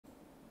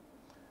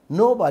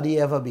Nobody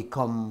ever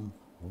become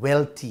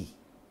wealthy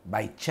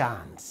by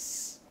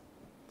chance.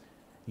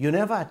 You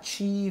never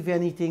achieve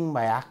anything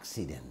by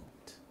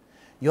accident.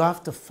 You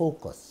have to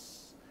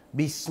focus,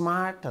 be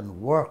smart,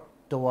 and work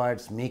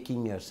towards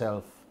making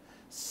yourself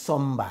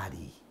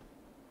somebody.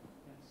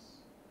 Yes.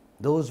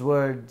 Those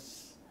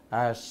words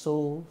are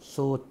so,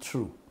 so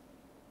true.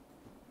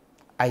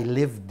 I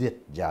lived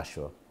it,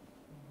 Joshua.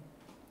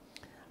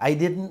 I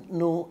didn't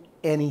know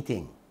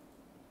anything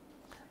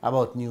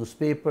about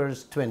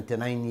newspapers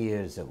 29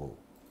 years ago.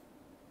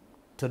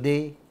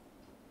 Today,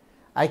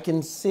 I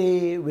can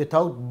say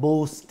without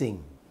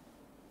boasting,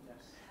 yes,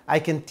 I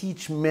can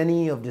teach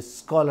many of the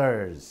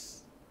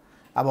scholars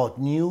about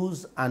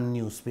news and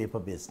newspaper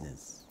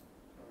business,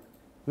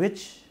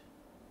 which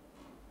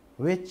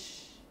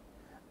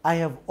I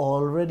have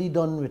already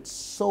done with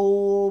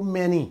so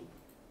many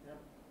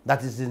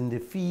that is in the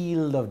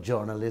field of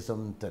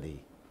journalism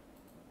today.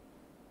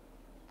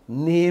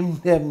 Name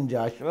them,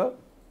 Joshua.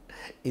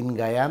 In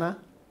Guyana,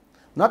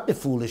 not the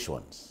foolish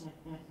ones.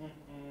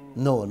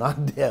 No,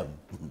 not them.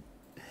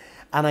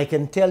 And I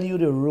can tell you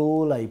the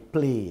role I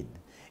played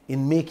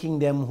in making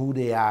them who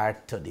they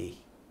are today,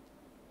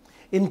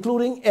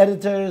 including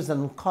editors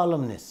and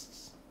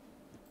columnists,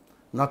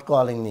 not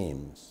calling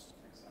names.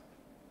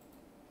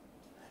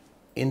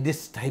 In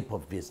this type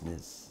of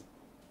business,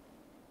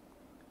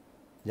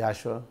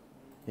 Joshua,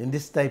 in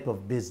this type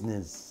of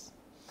business,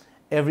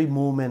 every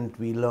moment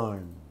we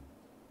learn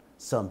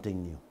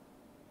something new.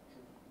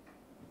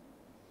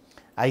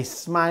 I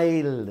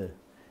smiled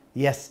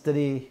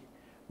yesterday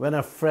when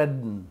a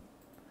friend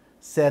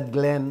said,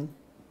 Glenn,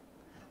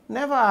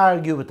 never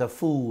argue with a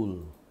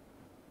fool,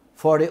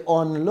 for the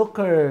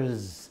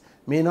onlookers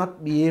may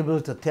not be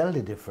able to tell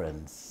the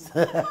difference.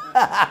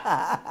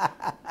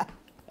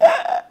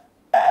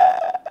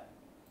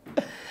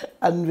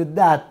 And with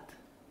that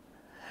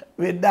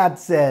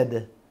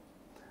said,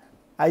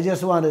 I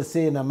just want to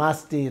say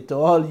namaste to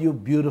all you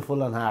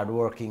beautiful and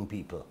hardworking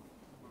people.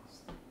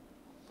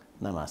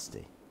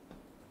 Namaste.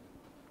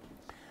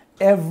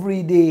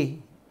 Every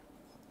day,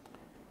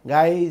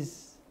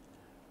 guys,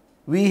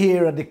 we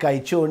here at the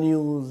Kaieteur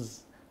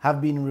News have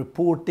been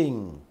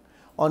reporting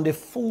on the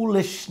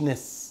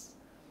foolishness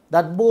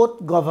that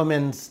both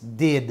governments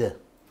did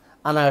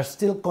and are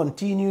still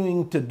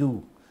continuing to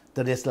do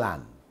to this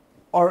land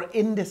or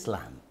in this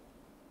land.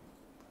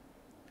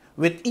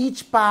 With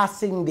each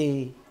passing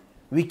day,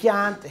 we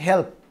can't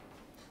help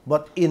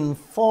but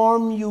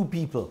inform you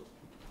people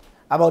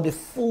about the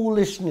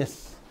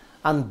foolishness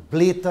and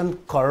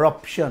blatant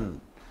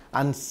corruption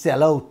and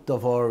sellout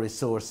of our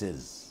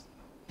resources.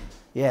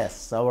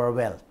 Yes, our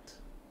wealth.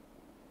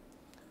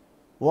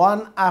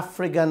 One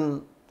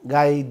African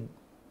guy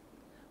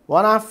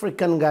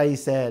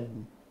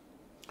said,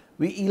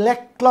 we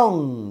elect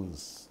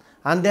clowns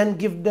and then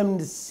give them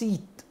the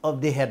seat of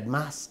the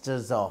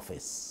headmaster's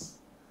office.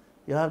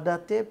 You have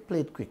that tape? Play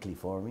it quickly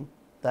for me.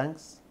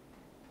 Thanks.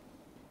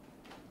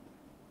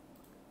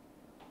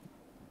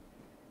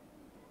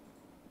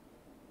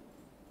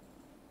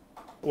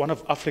 One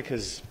of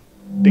Africa's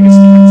biggest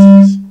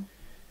cancers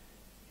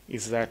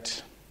is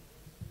that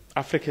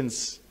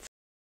Africans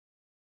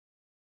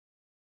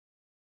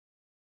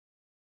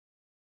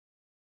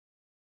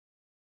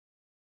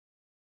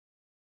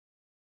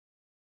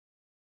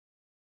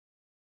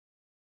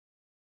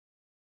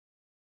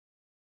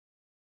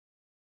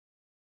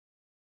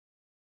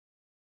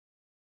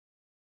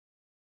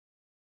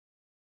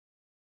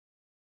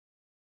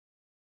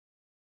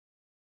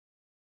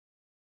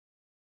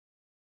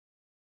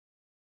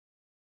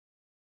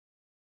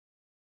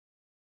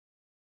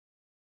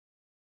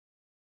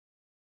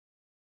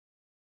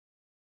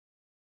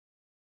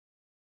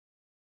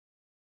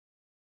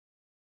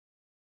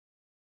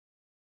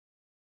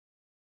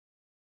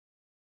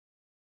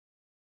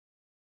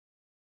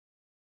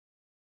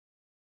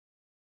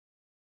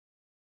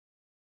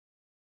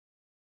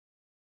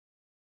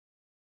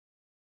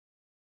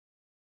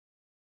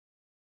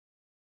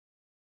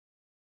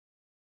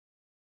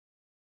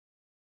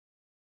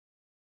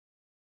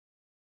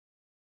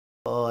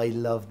Oh, I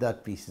love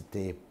that piece of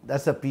tape.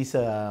 That's a piece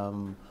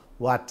of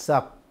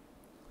WhatsApp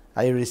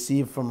I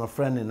received from a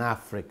friend in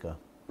Africa.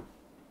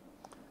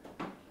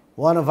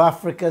 One of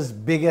Africa's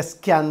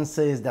biggest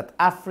cancers is that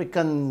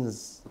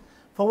Africans,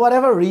 for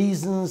whatever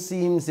reason,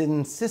 seems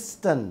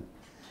insistent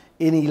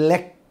in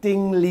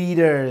electing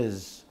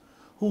leaders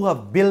who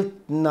have built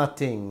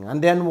nothing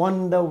and then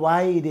wonder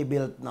why they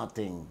built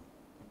nothing.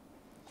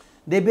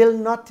 They build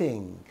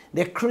nothing.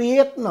 They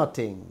create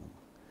nothing.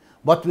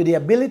 But with the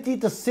ability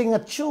to sing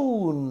a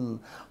tune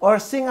or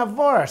sing a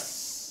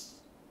verse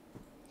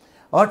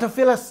or to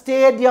fill a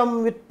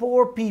stadium with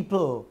poor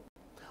people,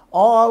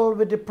 all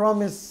with the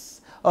promise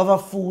of a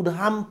food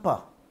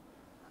hamper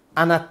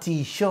and a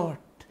t-shirt,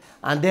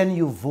 and then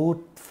you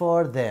vote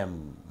for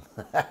them.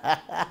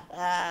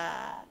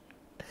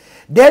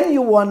 Then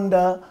you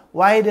wonder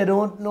why they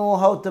don't know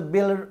how to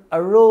build a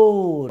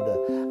road,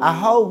 a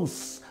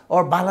house,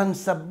 or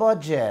balance a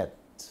budget,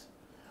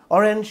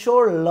 or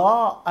ensure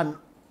law and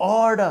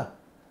order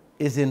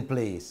is in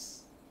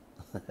place.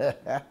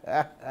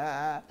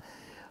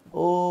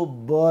 Oh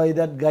boy,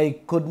 that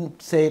guy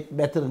couldn't say it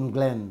better than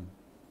Glenn.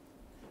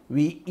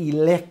 We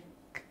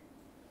elect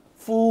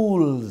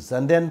fools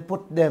and then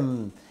put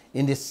them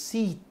in the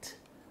seat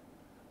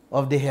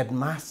of the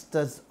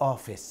headmaster's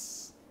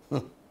office.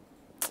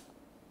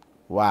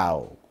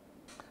 Wow.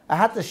 I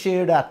had to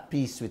share that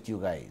piece with you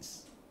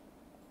guys.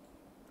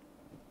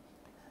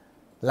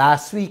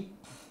 Last week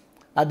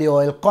at the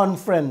oil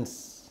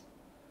conference,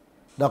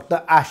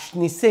 Dr.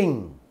 Ashni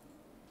Singh,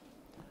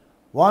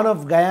 one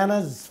of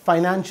Guyana's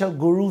financial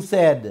gurus,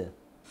 said,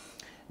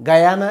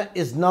 Guyana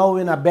is now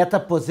in a better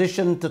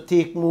position to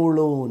take more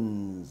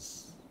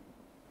loans.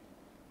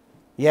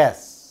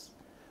 Yes,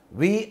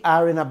 we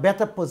are in a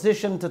better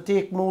position to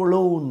take more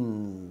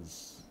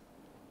loans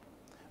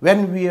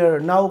when we are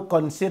now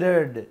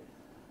considered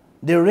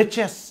the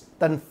richest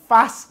and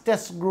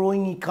fastest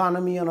growing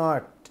economy on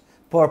earth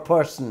per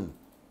person.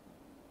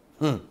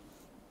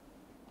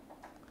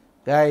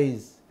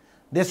 Guys,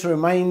 this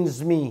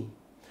reminds me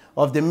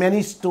of the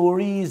many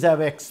stories I've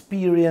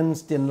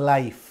experienced in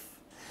life.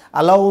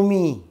 Allow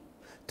me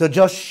to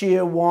just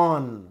share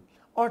one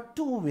or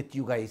two with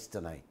you guys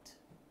tonight.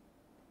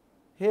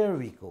 Here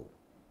we go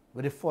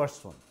with the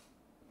first one.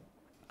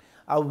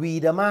 A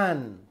Weeder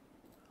man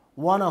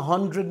won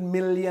 100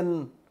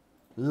 million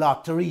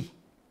lottery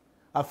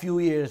a few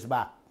years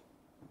back.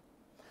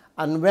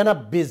 And when a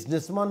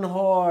businessman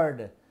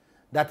heard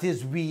that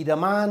his Weeder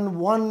man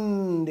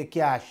won the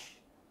cash,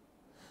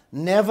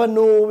 never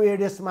know where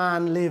this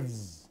man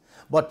lives,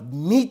 but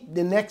meet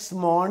the next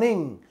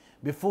morning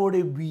before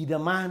the Weeder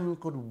man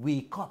could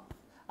wake up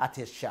at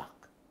his shack.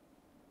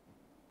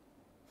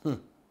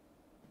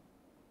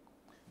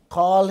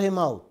 Call him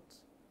out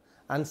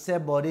and say,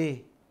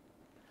 buddy,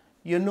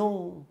 you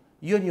know,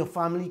 you and your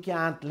family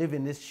can't live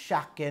in this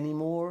shack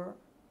anymore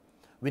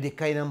with the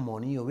kind of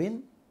money you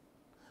win.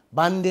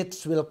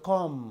 Bandits will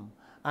come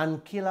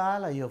and kill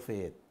all of your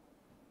faith.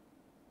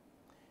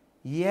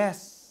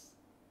 Yes,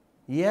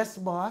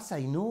 boss,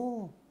 I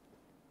know.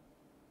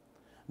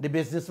 The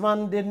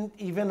businessman didn't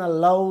even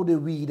allow the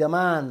Weeder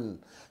man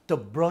to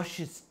brush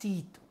his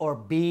teeth or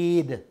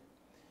bathe.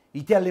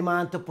 He tell the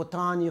man to put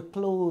on your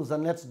clothes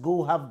and let's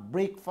go have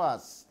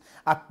breakfast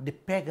at the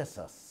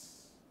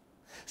Pegasus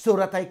so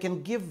that I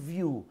can give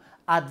you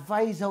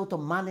advice how to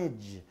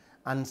manage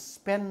and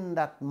spend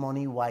that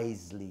money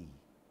wisely.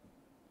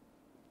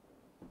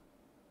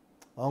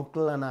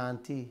 Uncle and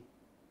auntie,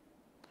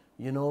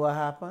 you know what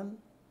happened?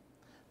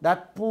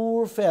 That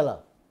poor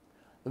fella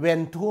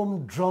went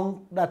home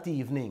drunk that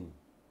evening.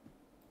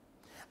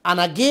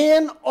 And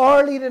again,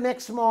 early the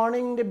next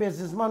morning, the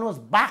businessman was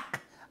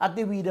back at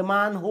the Weeder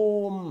man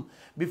home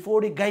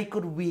before the guy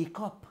could wake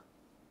up.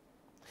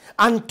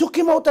 And took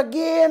him out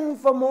again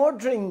for more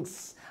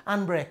drinks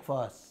and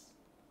breakfast.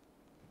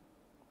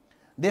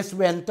 This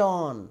went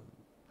on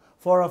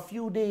for a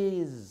few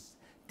days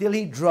till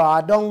he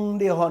draw down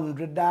the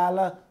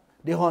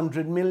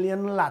 $100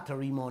 million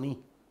lottery money.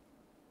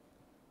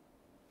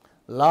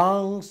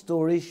 Long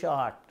story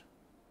short,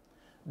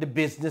 the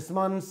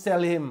businessman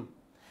sell him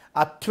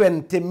a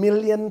 20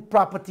 million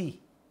property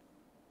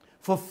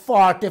for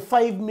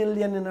 45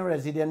 million in a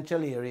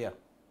residential area.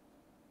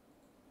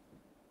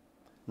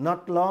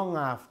 Not long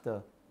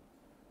after,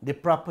 the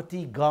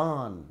property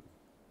gone,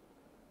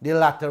 the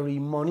lottery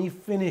money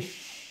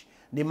finished,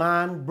 the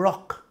man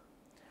broke,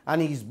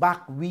 and he's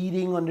back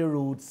weeding on the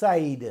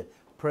roadside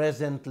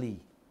presently,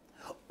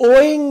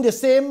 owing the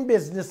same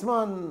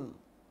businessman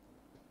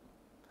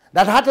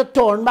that had to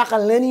turn back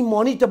and lend him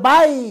money to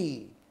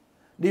buy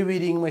the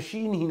weeding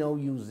machine he now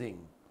using.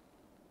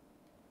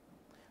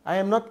 I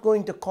am not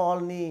going to call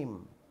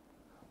name,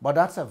 but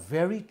that's a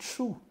very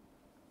true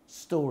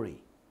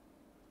story.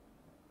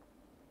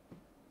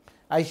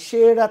 I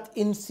share that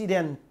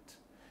incident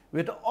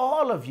with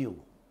all of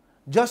you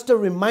just to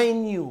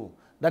remind you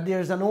that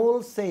there's an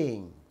old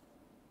saying,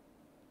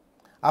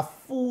 a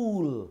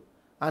fool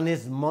and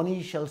his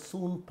money shall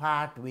soon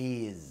part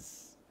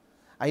ways.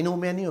 I know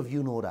many of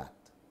you know that.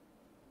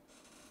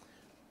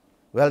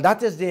 Well,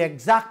 that is the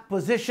exact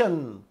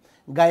position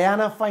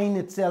Guyana finds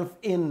itself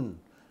in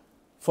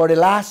for the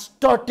last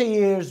 30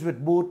 years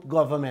with both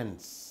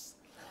governments.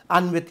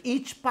 And with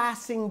each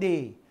passing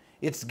day,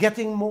 it's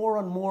getting more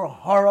and more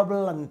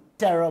horrible and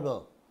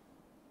terrible.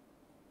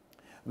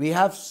 We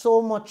have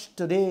so much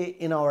today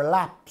in our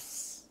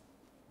laps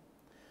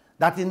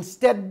that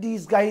instead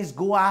these guys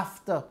go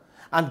after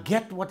and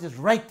get what is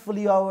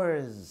rightfully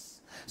ours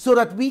so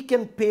that we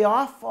can pay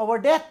off our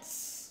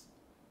debts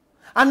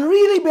and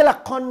really build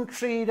a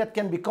country that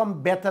can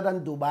become better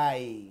than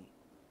Dubai.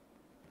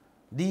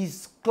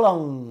 These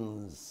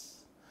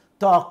clowns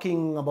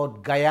talking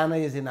about Guyana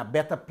is in a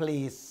better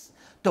place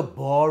to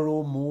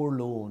borrow more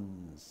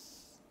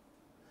loans.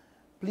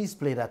 Please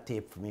play that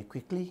tape for me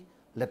quickly.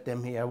 Let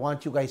them hear. I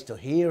want you guys to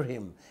hear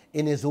him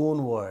in his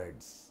own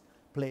words.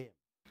 Play.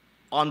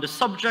 On the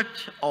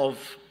subject of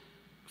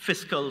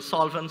fiscal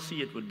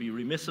solvency, it would be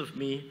remiss of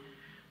me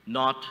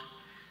not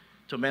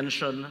to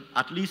mention,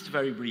 at least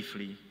very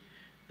briefly,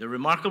 the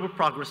remarkable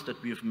progress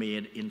that we have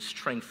made in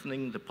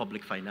strengthening the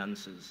public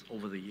finances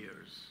over the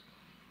years.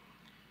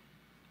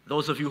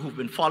 Those of you who've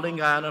been following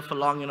Guyana for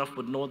long enough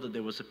would know that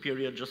there was a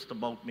period just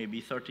about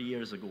maybe 30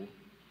 years ago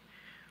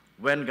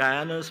when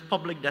Guyana's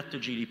public debt to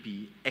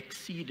GDP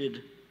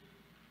exceeded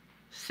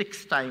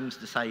 6 times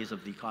the size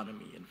of the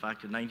economy. In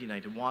fact, in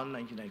 1991,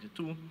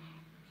 1992,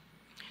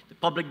 the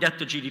public debt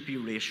to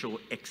GDP ratio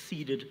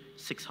exceeded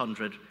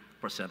 600%,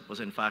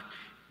 was in fact,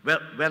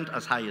 went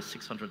as high as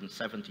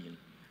 617%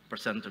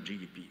 of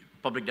GDP,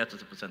 public debt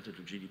as a percentage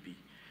of GDP.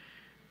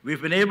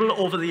 We've been able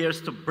over the years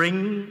to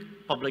bring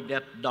public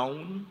debt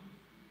down,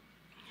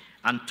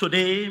 and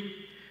today,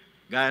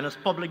 Guyana's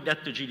public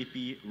debt to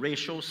GDP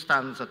ratio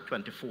stands at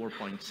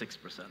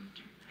 24.6%.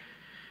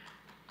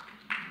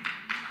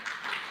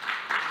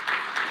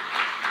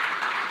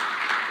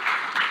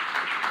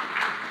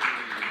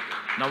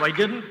 Now, I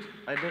didn't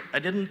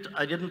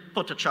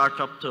put a chart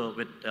up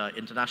with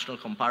international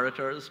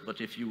comparators, but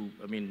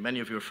many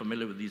of you are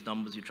familiar with these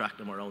numbers, you track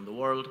them around the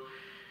world.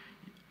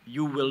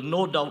 You will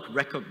no doubt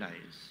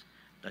recognize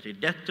that a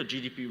debt to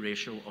GDP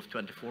ratio of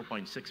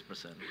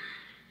 24.6%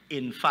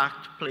 in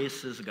fact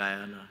places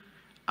Guyana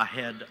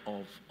ahead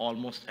of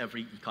almost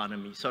every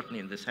economy, certainly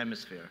in this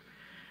hemisphere,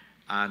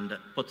 and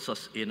puts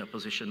us in a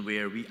position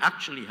where we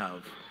actually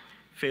have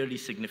fairly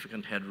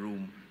significant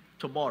headroom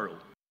to borrow.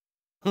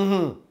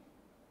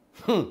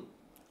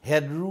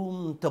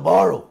 Headroom to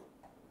borrow.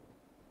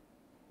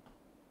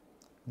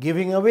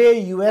 Giving away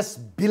US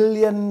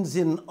billions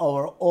in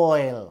our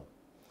oil,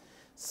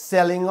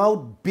 selling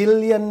out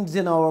billions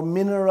in our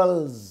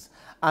minerals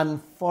and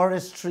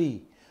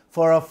forestry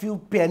for a few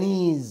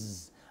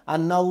pennies,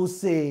 and now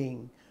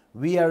saying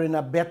we are in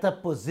a better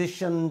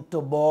position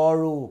to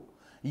borrow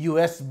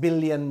US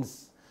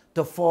billions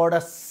to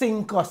further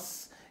sink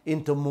us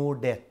into more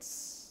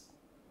debts.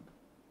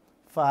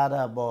 Father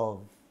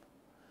above,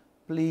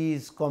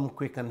 please come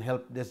quick and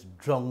help this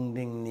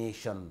drowning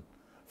nation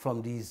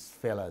from these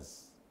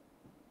fellas.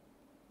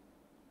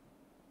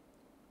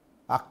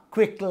 A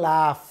quick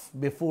laugh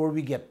before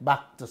we get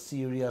back to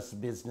serious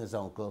business,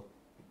 Uncle.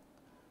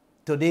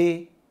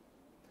 Today,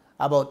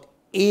 about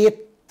 8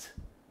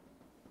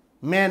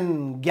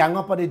 men gang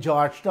up at the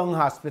Georgetown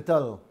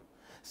Hospital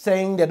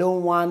saying they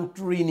don't want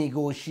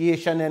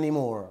renegotiation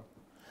anymore.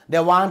 They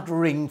want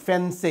ring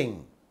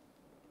fencing.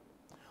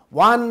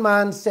 One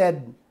man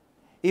said,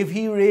 if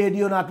he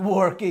radio not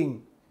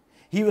working,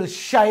 he will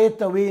shy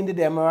it away in the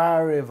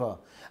Demerara River.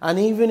 And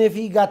even if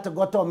he got to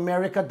go to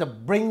America to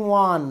bring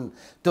one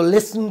to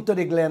listen to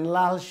the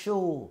Lall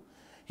show,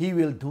 he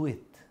will do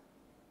it.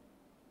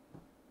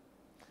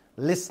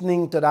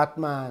 Listening to that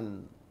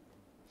man,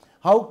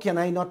 how can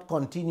I not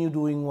continue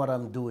doing what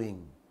I'm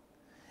doing?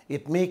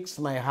 It makes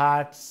my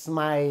heart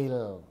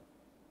smile.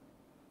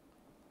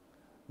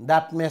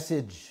 That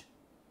message.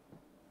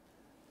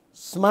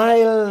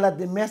 Smile that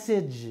the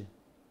message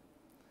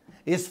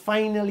is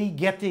finally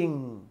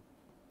getting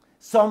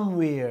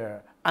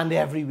somewhere and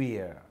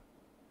everywhere.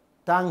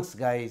 Thanks,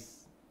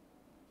 guys.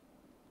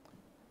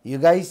 You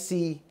guys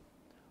see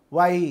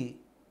why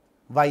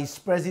Vice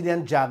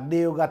President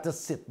Jagdeo got to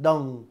sit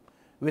down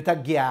with a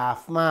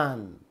gaff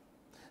man,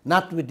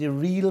 not with the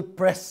real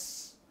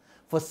press,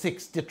 for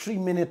 63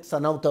 minutes,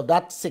 and out of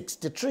that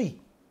 63,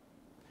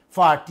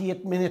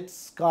 48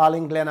 minutes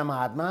calling Glenn a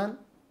madman?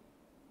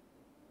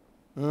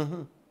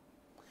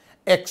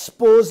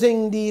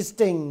 Exposing these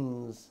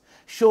things,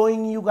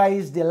 showing you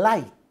guys the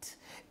light,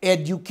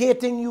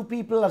 educating you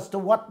people as to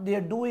what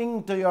they're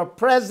doing to your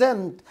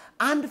present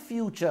and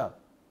future,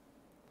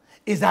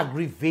 is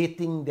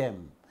aggravating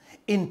them,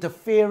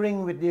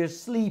 interfering with their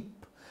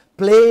sleep,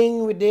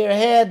 playing with their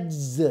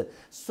heads,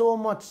 so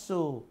much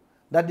so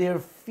that they're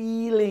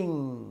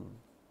feeling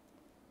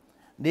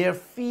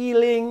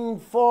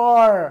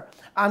for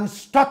and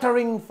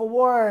stuttering for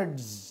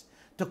words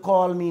to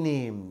call me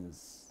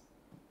names.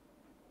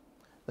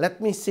 Let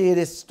me say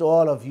this to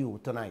all of you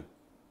tonight.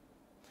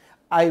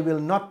 I will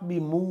not be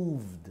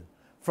moved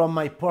from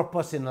my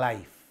purpose in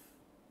life.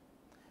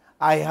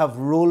 I have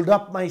rolled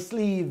up my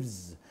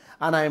sleeves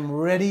and I'm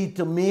ready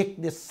to make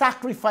the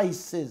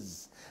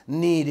sacrifices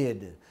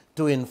needed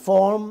to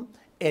inform,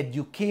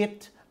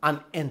 educate, and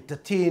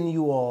entertain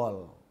you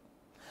all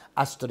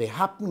as to the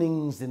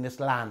happenings in this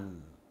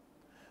land,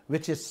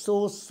 which is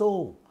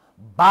so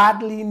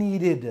badly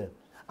needed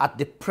at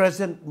the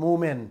present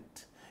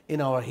moment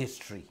in our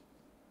history.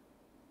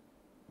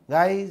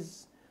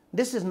 Guys,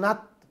 this is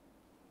not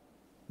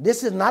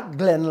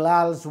Glenn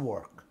Lall's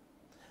work.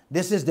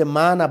 This is the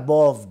man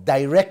above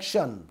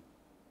direction.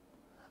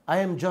 I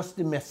am just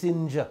the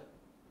messenger,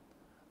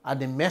 and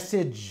the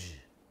message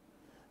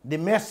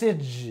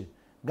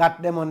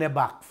got them on their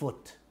back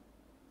foot.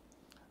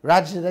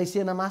 Raj, did I say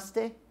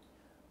namaste?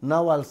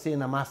 Now I'll say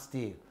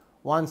namaste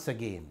once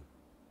again.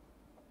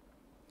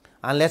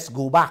 And let's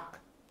go back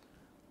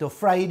to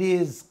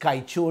Friday's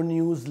Kaieteur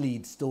News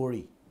lead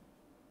story.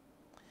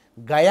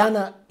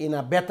 Guyana in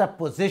a better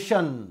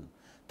position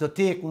to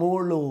take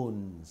more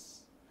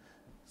loans.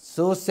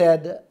 So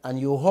said, and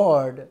you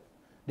heard,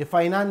 the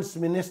Finance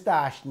Minister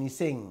Ashni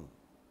Singh.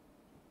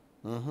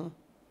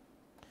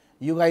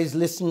 You guys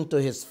listen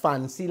to his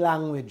fancy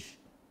language.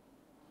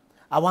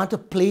 I want to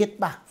play it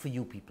back for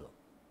you people.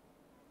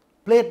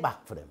 Play it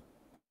back for them.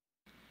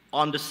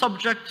 On the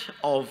subject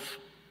of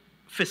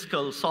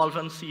fiscal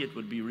solvency, it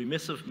would be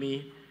remiss of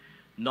me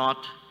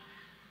not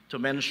to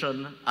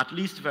mention, at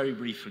least very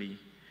briefly,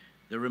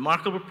 the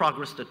remarkable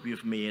progress that we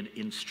have made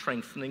in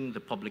strengthening the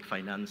public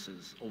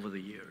finances over the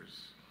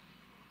years.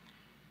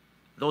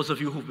 Those of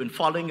you who've been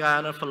following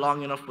Guyana for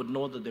long enough would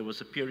know that there was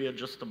a period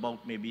just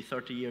about maybe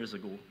 30 years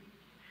ago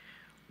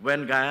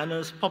when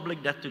Guyana's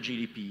public debt to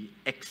GDP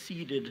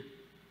exceeded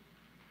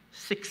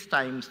 6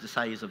 times the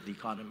size of the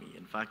economy.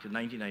 In fact, in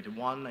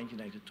 1991,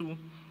 1992,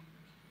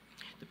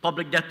 the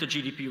public debt to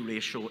GDP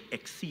ratio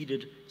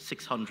exceeded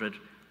 600%,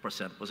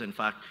 was in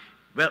fact,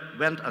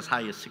 went as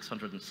high as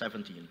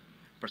 617%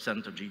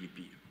 of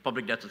GDP,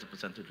 public debt as a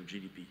percentage of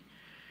GDP.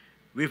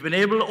 We've been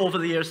able over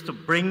the years to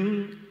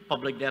bring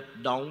public debt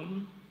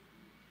down,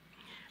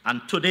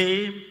 and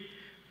today,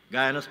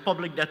 Guyana's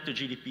public debt to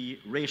GDP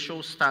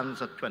ratio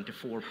stands at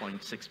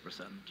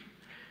 24.6%.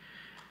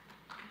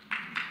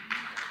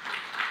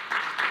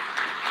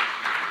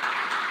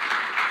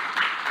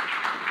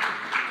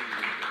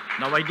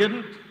 Now, I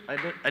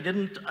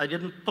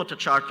didn't put a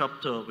chart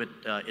up with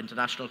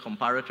international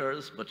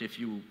comparators, but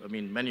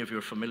many of you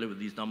are familiar with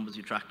these numbers,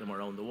 you track them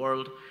around the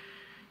world.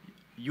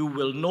 You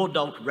will no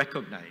doubt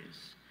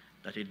recognize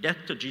that a debt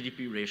to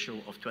GDP ratio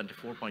of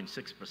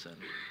 24.6%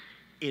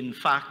 in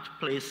fact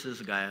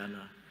places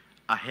Guyana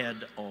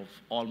ahead of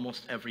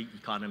almost every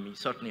economy,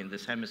 certainly in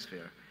this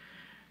hemisphere,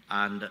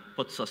 and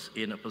puts us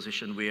in a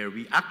position where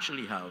we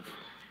actually have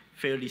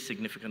fairly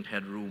significant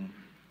headroom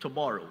to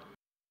borrow.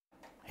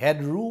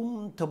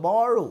 Headroom to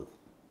borrow.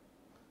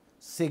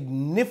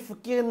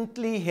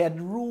 Significantly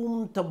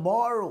headroom to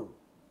borrow.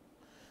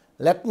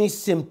 Let me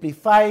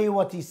simplify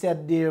what he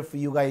said there for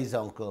you guys,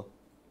 Uncle.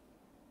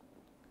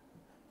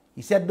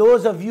 He said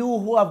those of you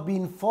who have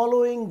been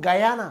following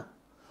Guyana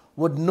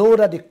would know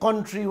that the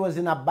country was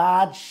in a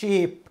bad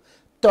shape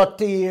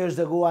 30 years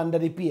ago under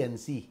the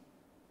PNC.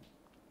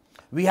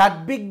 We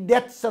had big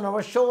debts on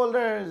our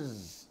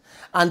shoulders,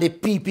 and the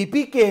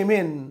PPP came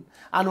in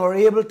and were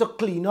able to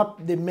clean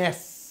up the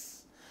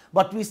mess.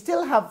 But we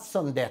still have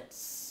some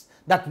debts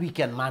that we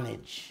can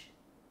manage.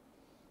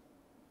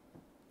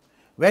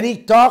 When he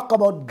talked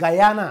about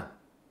Guyana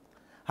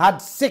had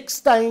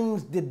 6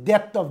 times the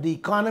debt of the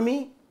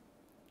economy,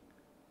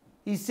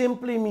 he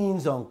simply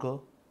means,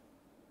 Uncle,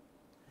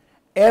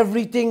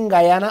 everything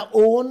Guyana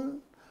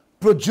owned,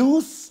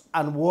 produced,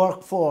 and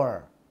worked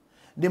for,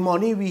 the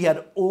money we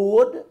had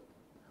owed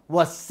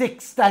was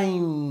 6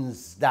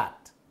 times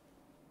that.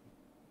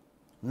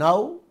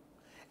 Now,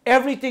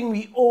 everything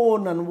we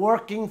own and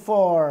working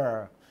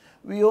for,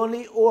 we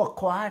only owe a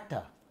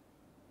quarter.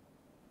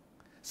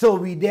 So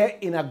we're there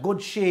in a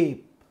good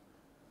shape.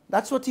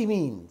 That's what he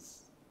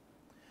means.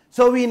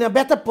 So we're in a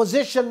better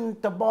position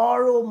to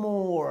borrow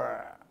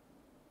more.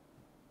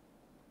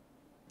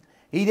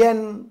 He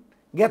then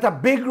get a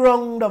big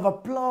round of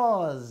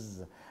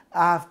applause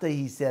after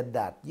he said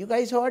that. You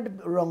guys heard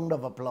the round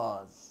of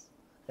applause.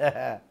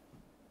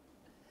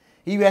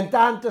 He went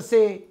on to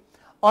say,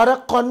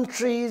 other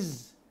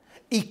countries'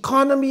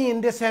 economy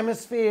in this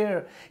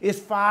hemisphere is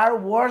far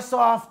worse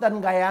off than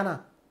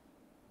Guyana.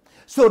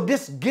 So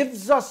this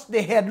gives us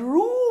the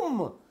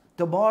headroom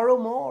to borrow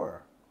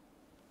more.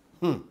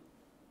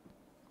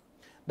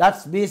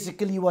 That's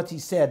basically what he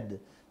said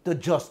to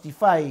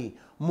justify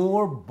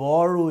more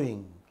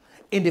borrowing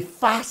in the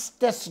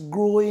fastest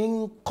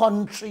growing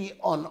country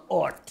on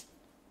earth.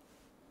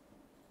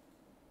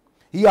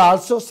 He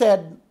also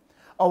said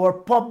our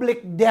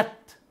public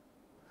debt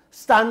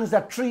stands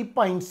at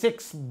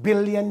 $3.6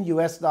 billion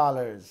US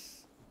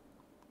dollars.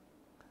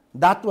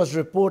 That was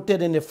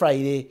reported in the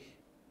Friday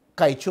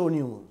Kaieteur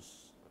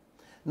news.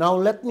 Now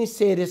let me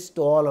say this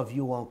to all of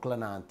you, Uncle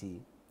and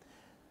Auntie.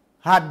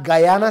 Had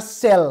Guyana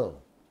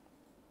sell,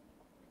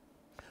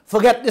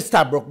 forget the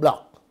Stabroek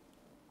block.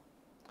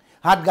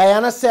 Had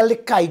Guyana sell the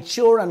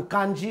Kaieteur and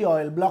Kanji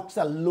oil blocks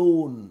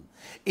alone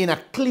in a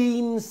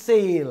clean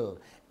sale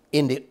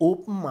in the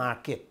open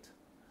market,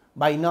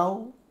 by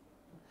now,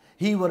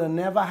 he would have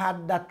never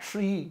had that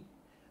we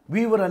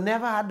would have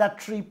never had that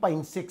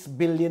 3.6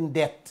 billion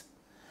debt,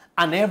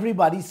 and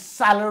everybody's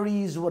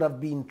salaries would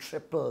have been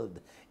tripled,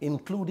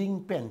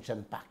 including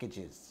pension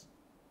packages.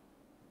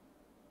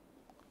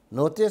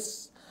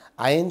 Notice,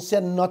 I ain't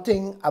said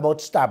nothing about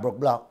Stabroek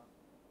block.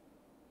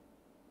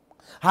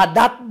 Had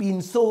that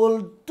been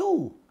sold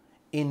too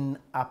in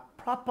a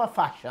proper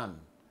fashion,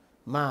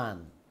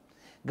 man,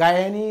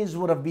 Guyanese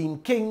would have been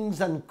kings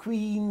and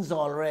queens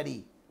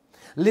already,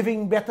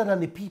 living better than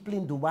the people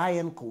in Dubai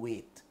and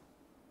Kuwait.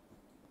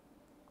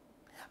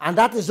 And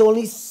that is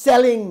only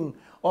selling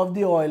of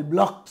the oil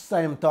blocks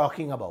I am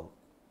talking about.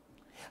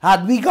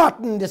 Had we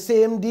gotten the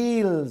same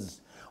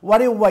deals what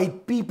the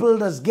white people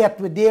does get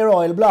with their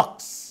oil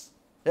blocks,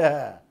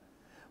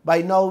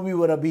 by now we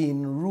would have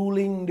been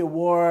ruling the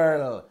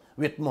world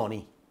with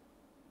money.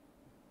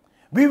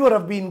 We would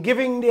have been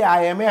giving the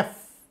IMF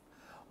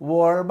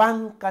World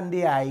Bank and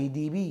the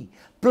IDB,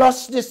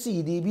 plus the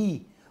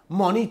CDB,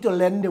 money to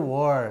lend the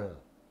world.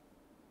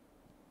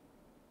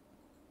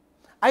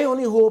 I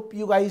only hope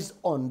you guys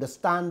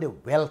understand the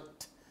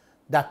wealth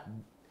that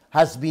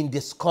has been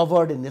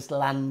discovered in this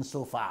land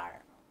so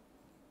far.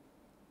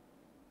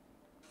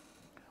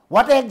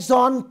 What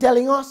Exxon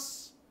telling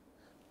us?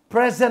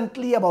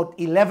 Presently about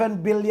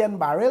 11 billion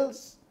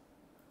barrels.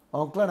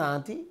 Uncle and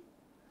Auntie,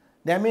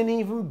 they may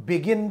even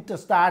begin to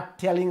start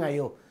telling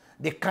you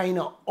the kind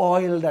of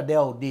oil that they're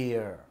out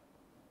there.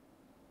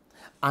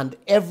 And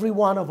every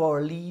one of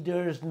our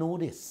leaders know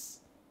this.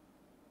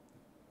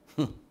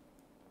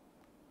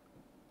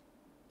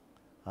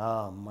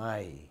 Oh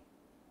my.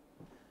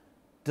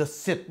 To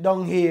sit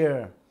down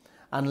here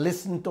and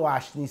listen to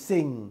Ashley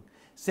Singh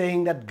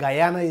saying that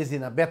Guyana is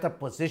in a better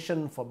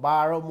position for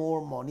borrow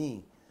more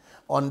money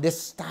on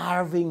this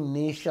starving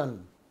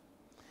nation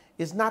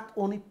is not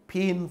only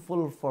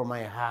painful for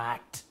my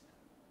heart,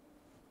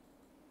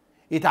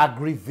 it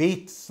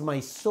aggravates my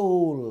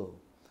soul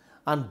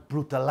and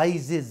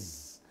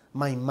brutalizes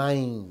my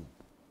mind.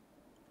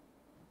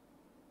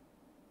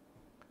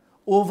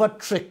 Over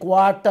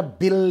 3/4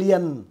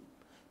 billion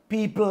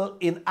people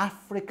in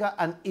Africa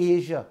and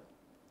Asia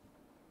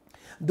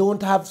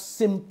don't have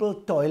simple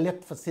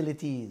toilet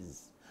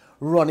facilities,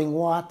 running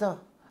water,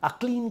 a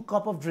clean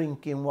cup of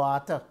drinking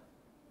water,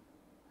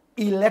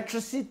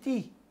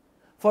 electricity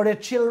for their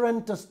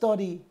children to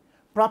study,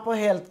 proper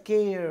health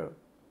care,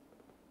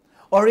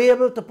 or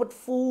able to put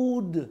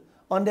food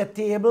on their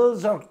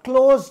tables or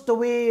clothes to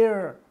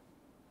wear.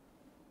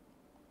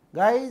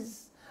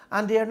 Guys,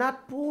 and they are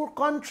not poor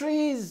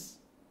countries.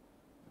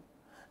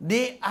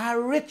 They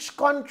are rich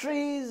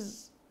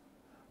countries,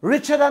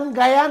 richer than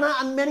Guyana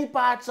and many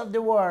parts of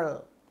the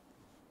world.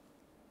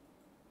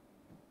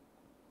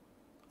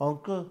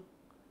 Uncle,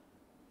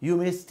 you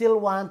may still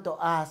want to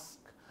ask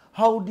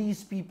how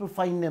these people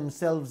find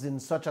themselves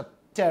in such a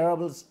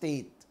terrible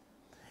state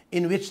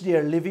in which they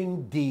are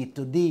living day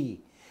to day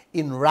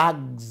in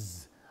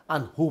rags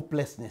and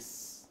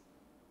hopelessness.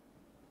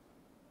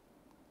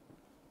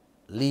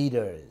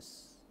 Leaders.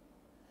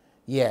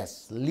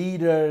 Yes,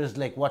 leaders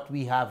like what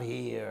we have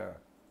here,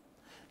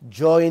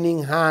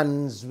 joining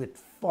hands with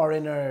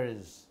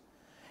foreigners,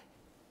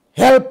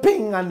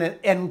 helping and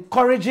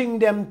encouraging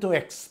them to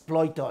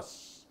exploit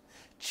us,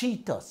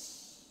 cheat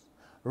us,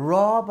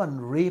 rob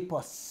and rape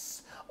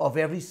us of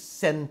every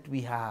cent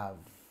we have.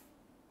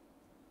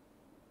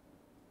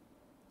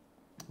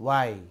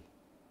 Why?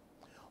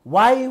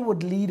 Why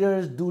would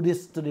leaders do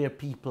this to their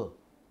people?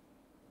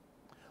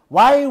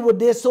 Why would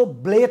they so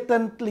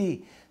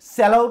blatantly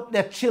sell out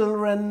their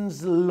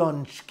children's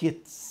lunch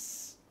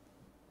kits,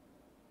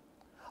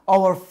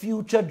 our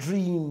future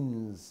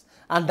dreams,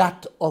 and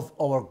that of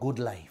our good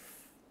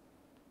life?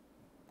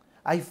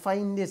 I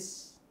find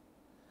this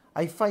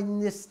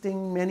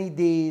thing many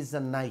days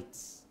and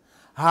nights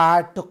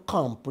hard to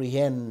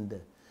comprehend,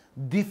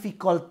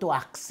 difficult to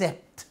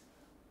accept.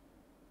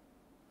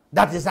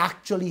 That is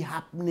actually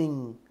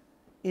happening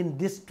in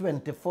this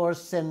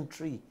 21st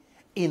century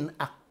in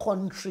a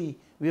country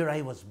where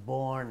I was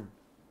born.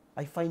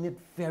 I find it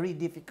very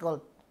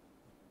difficult.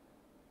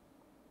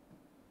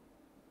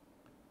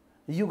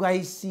 You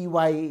guys see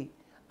why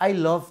I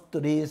love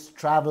today's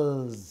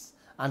travels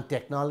and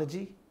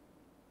technology?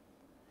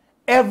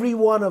 Every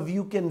one of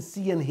you can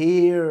see and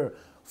hear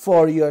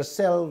for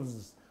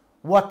yourselves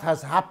what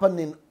has happened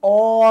in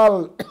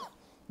all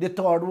the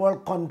third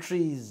world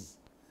countries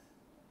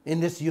in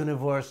this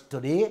universe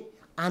today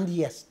and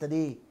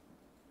yesterday.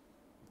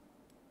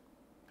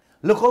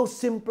 Look how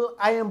simple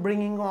I am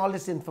bringing all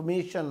this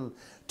information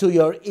to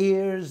your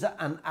ears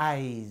and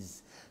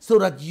eyes so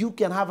that you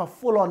can have a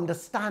full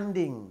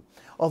understanding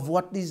of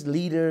what these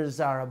leaders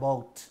are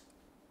about.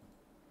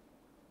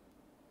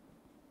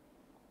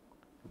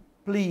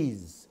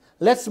 Please,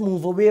 let's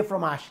move away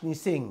from Ashley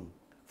Singh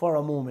for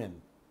a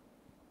moment.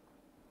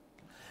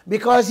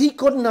 Because he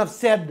couldn't have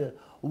said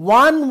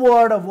one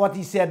word of what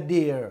he said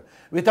there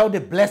without the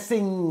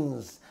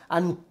blessings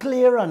and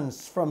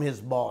clearance from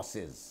his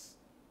bosses.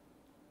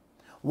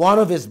 One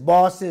of his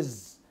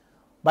bosses,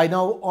 by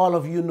now all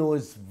of you know,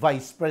 is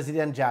Vice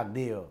President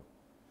Jagdeo,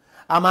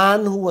 a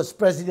man who was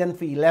president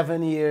for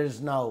 11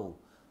 years now.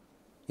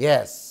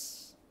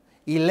 Yes,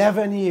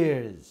 11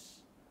 years.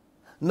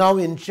 Now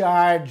in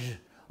charge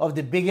of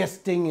the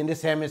biggest thing in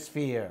this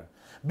hemisphere,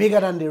 bigger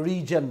than the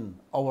region,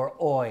 our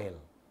oil.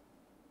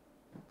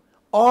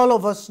 All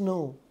of us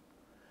know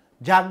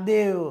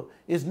Jagdeo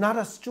is not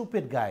a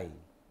stupid guy.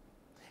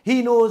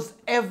 He knows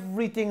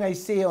everything I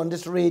say on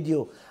this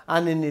radio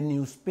and in the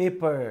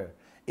newspaper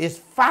is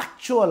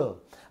factual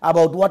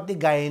about what the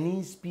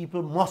Guyanese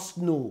people must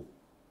know.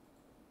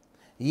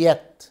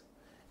 Yet,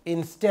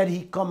 instead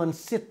he come and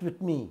sit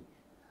with me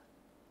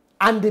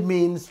and the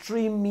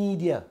mainstream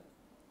media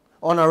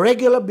on a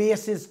regular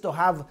basis to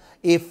have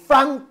a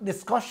frank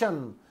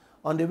discussion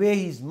on the way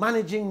he's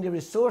managing the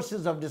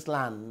resources of this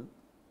land.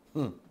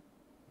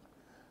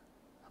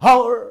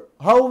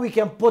 How we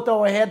can put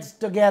our heads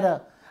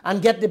together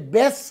and get the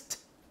best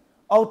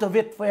out of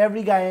it for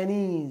every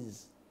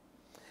Guyanese.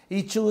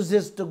 he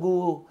chooses to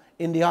go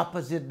in the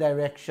opposite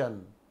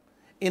direction,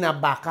 in a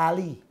back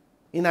alley,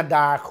 in a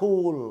dark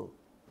hole,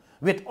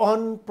 with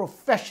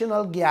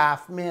unprofessional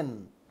gaff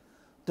men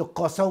to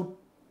cuss out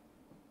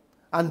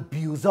and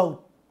abuse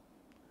out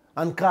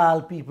and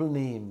call people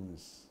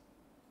names.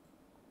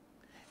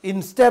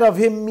 Instead of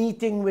him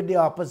meeting with the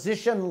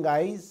opposition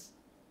guys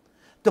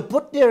to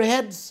put their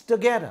heads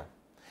together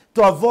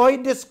to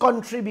avoid this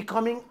country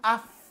becoming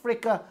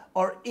Africa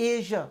or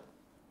Asia,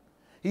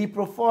 he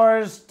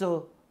prefers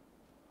to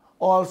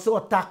also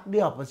attack the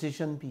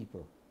opposition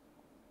people.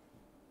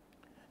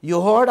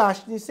 You heard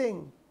Ashley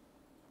Singh.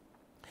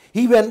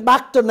 He went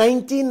back to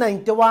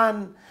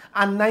 1991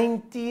 and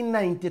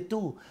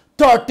 1992,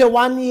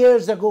 31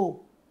 years ago.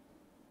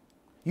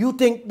 You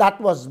think that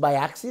was by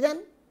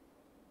accident?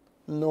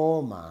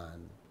 No,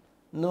 man.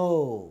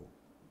 No.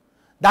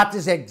 That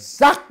is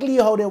exactly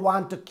how they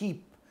want to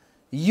keep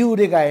you,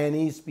 the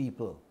Guyanese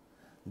people,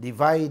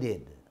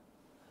 divided,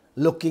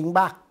 looking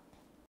back,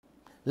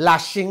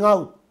 lashing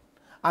out,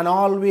 and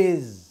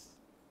always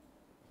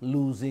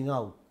losing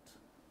out.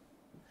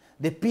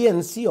 The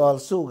PNC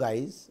also,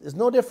 guys, is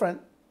no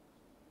different.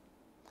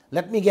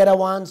 Let me get a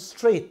one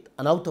straight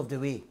and out of the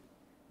way.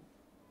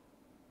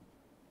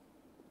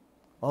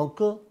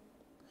 Uncle,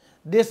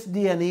 this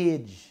day and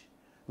age,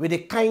 with the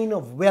kind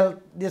of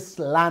wealth this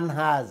land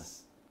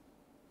has,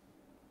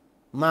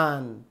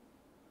 man,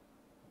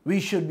 we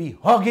should be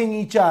hugging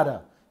each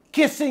other,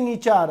 kissing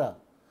each other,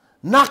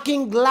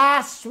 knocking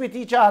glass with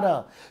each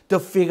other to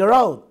figure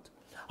out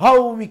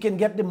how we can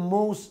get the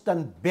most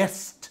and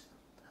best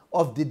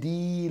of the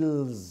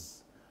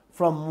deals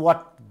from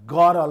what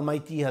God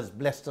Almighty has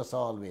blessed us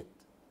all with.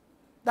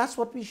 That's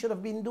what we should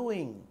have been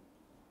doing.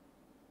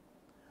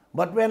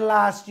 But when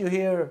last you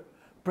hear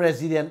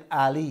President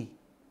Ali,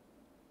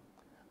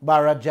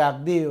 Bara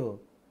Jagdeo,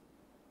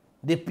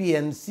 the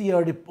PNC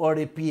or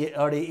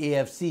the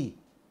AFC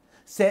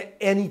say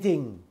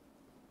anything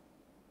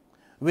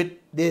with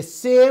the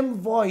same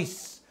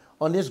voice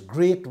on this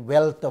great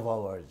wealth of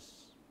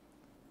ours?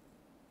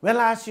 When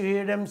last you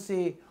hear them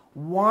say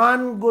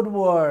one good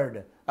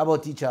word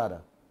about each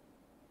other?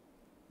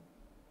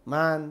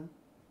 Man,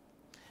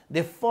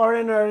 the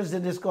foreigners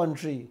in this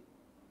country,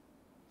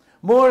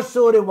 more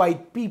so the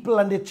white people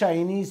and the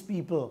Chinese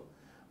people,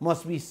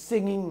 must be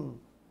singing,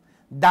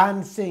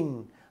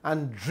 dancing,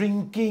 and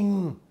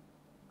drinking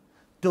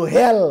to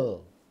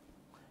hell,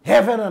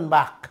 heaven and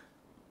back.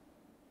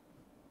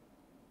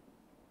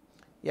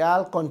 Yeah,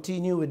 I'll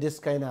continue with this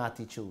kind of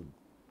attitude.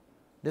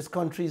 This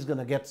country is going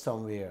to get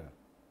somewhere.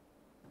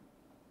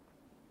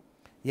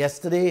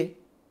 Yesterday,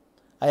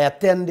 I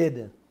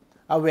attended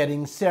a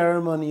wedding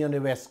ceremony on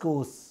the West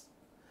Coast,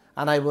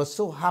 and I was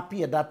so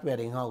happy at that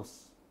wedding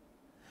house.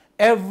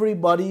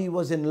 Everybody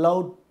was in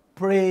loud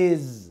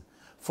praise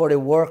for the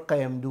work I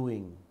am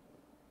doing.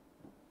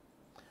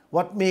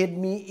 What made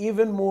me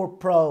even more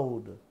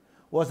proud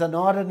was an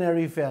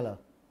ordinary fella.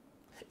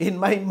 In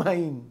my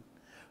mind,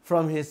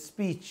 from his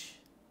speech,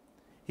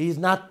 he's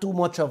not too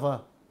much of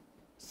a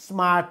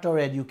smart or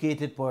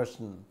educated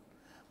person.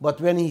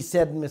 But when he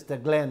said,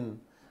 Mr. Glenn,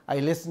 I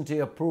listened to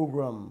your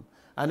program,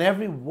 and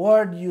every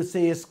word you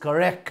say is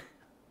correct,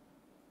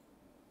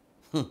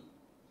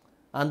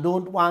 and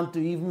don't want to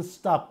even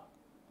stop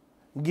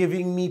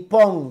giving me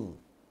pong,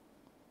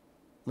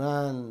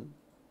 man,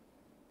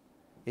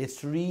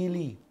 it's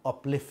really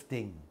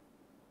uplifting.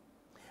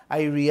 I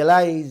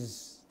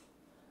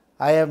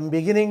am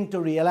beginning to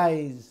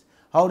realize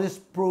how this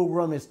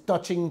program is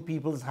touching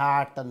people's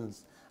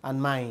hearts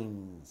and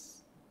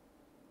minds.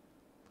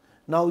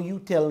 Now you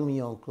tell me,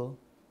 Uncle,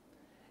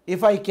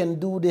 if I can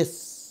do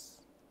this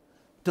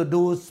to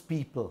those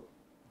people,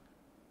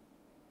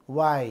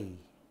 why?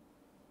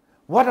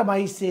 What am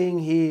I saying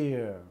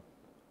here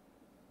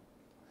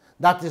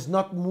that is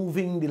not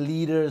moving the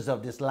leaders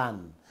of this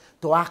land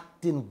to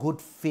act in good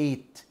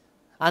faith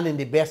and in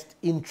the best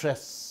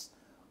interests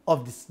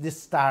of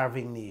this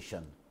starving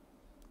nation?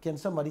 Can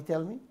somebody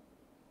tell me?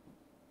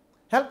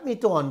 Help me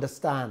to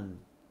understand.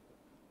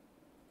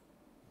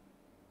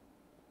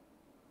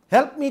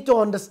 Help me to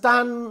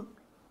understand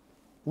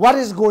what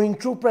is going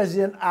through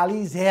President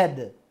Ali's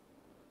head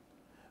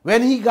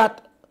when he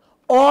got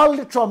all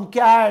the trump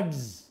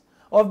cards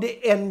of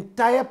the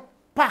entire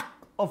pack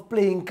of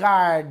playing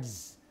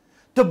cards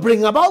to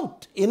bring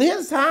about, in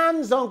his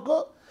hands,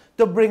 Uncle,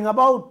 to bring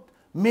about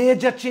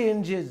major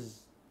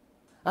changes,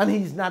 and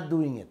he's not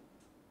doing it.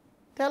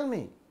 Tell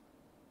me.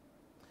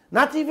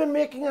 Not even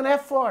making an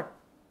effort.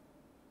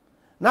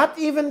 Not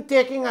even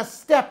taking a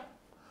step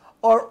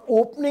or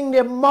opening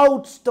their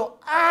mouths to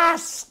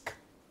ask.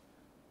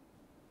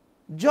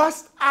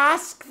 Just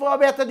ask for a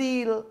better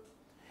deal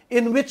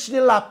in which the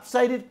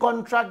lopsided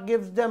contract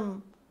gives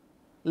them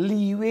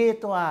leeway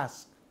to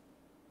ask.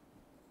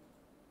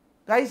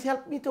 Guys,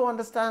 help me to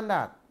understand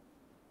that.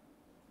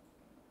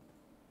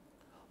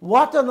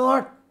 What on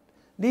earth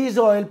these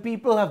oil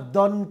people have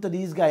done to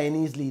these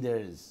Guyanese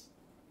leaders,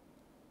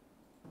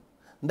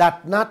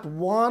 that not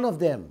one of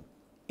them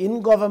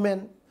in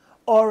government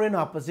or in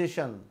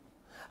opposition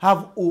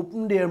have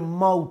opened their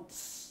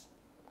mouths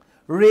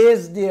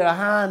raised their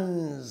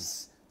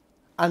hands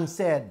and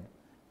said,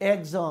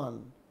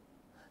 Exxon,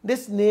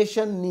 this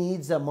nation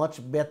needs a much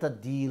better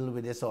deal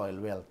with this oil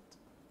wealth.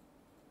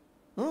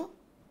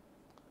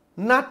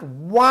 Not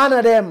one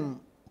of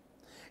them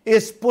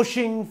is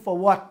pushing for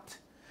what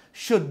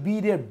should be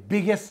their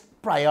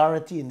biggest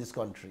priority in this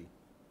country,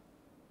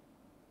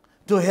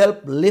 to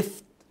help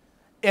lift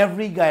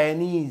every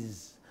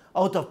Guyanese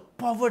out of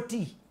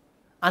poverty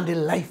and the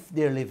life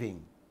they're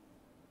living.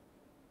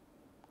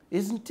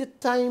 Isn't it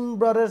time,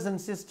 brothers and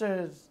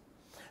sisters,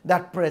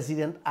 that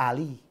President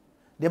Ali,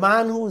 the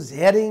man who's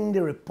heading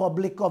the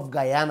Republic of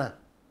Guyana,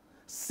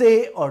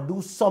 say or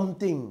do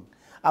something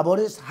about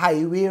his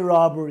highway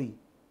robbery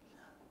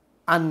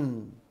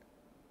and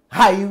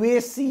highway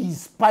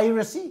seas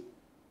piracy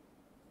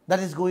that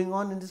is going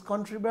on in this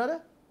country,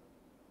 brother?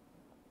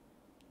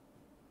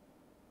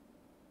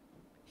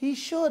 He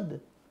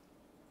should.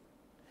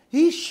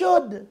 He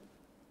should.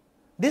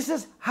 This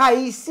is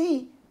high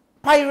sea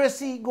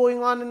piracy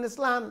going on in this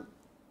land.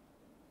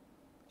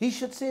 He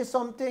should say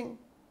something.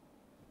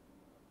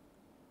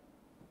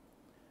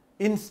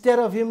 Instead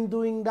of him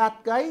doing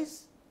that,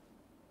 guys,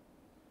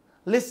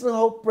 listen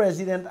how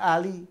President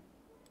Ali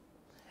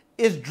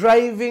is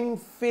driving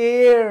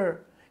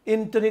fear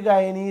into the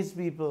Guyanese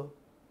people.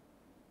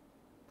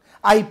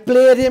 I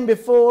played him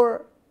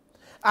before,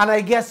 and I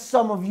guess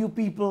some of you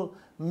people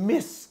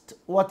missed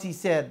what he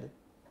said.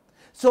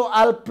 So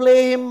I'll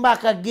play him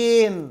back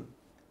again.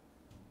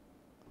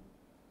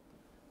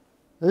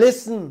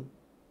 Listen,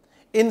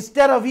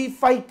 instead of he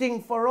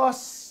fighting for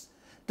us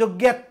to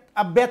get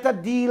a better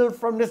deal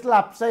from this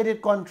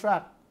lopsided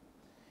contract,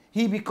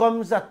 he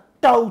becomes a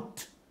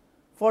tout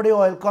for the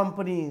oil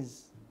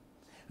companies,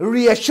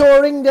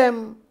 reassuring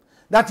them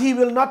that he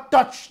will not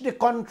touch the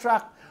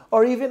contract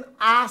or even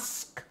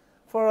ask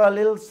for a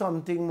little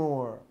something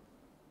more.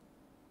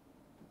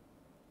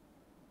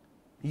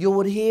 You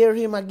would hear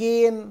him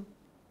again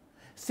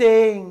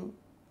saying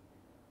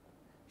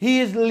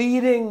he is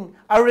leading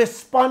a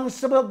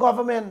responsible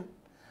government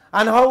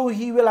and how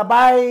he will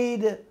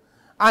abide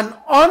and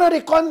honor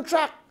the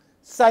contract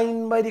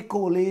signed by the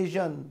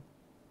coalition,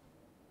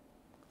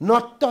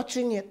 not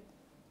touching it.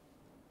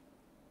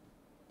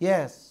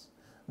 Yes,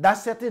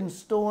 that's set in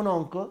stone,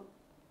 uncle.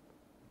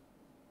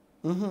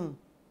 In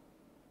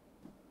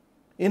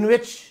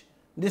which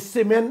the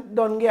cement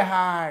don't get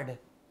hard.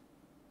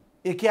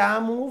 It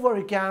can't move or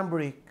it can't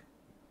break.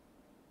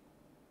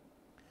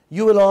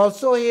 You will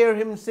also hear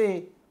him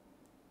say,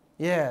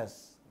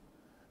 yes,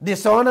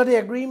 dishonor the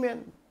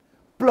agreement,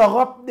 plug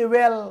up the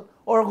well,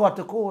 or go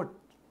to court.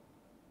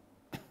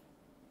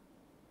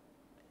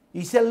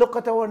 He said, look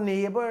at our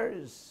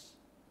neighbors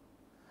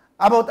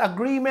about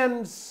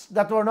agreements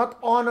that were not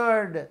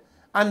honored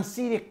and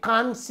see the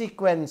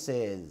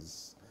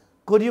consequences.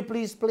 Could you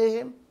please play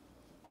him?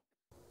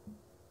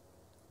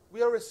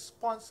 We are a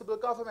responsible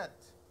government.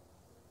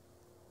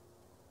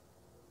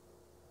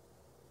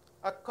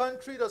 A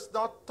country does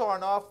not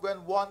turn off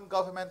when one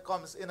government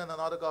comes in and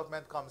another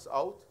government comes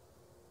out.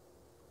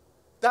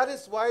 That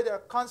is why there are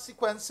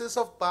consequences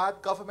of bad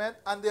government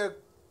and there are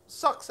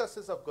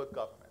successes of good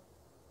government.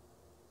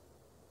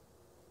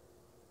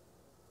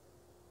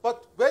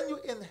 But when you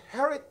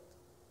inherit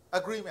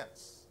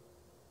agreements,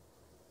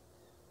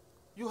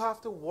 you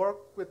have to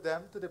work with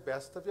them to the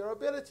best of your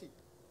ability.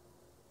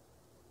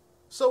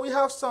 So we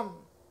have some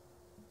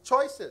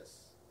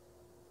choices.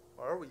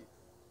 Or are we?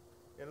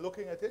 In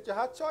looking at it, you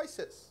had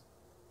choices.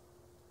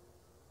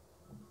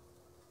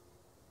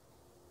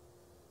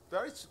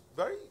 Very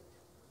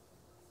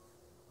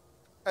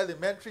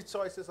elementary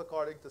choices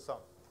according to some.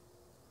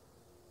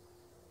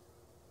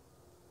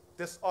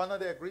 Dishonor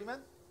the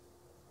agreement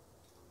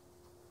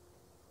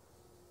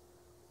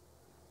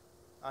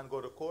and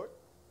go to court.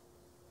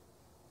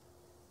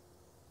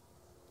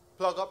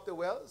 Plug up the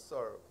wells,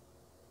 or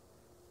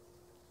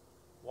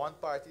one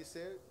party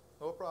say,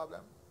 no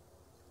problem.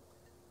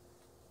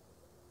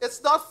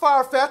 It's not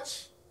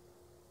far-fetched.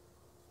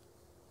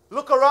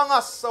 Look around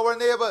us, our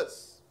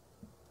neighbors,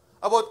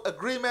 about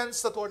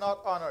agreements that were not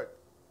honored,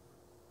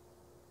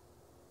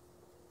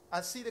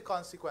 and see the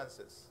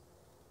consequences.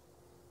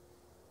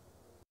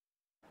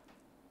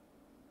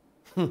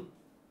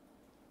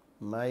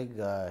 My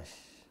gosh.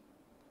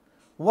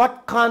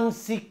 What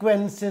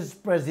consequences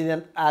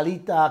President Ali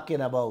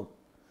talking about?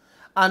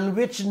 And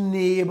which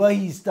neighbor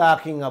he's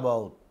talking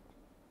about?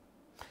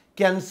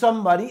 Can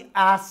somebody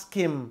ask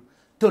him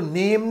to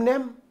name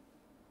them?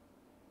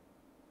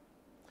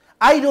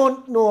 I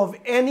don't know of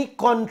any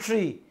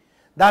country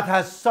that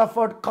has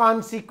suffered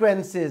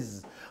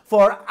consequences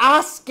for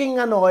asking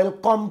an oil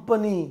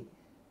company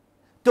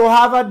to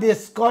have a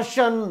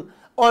discussion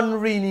on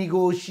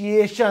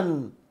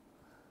renegotiation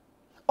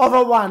of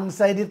a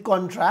one-sided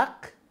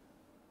contract.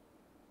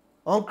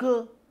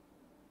 Uncle,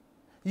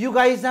 you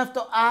guys have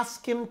to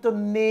ask him to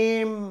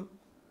name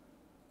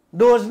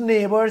those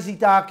neighbors he's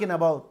talking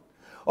about.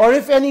 Or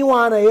if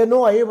anyone, you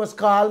know, he must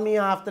call me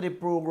after the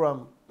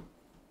program.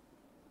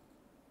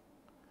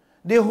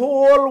 The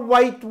whole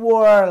white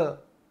world,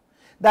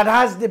 that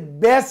has the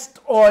best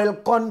oil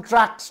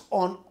contracts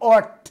on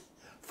earth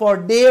for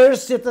their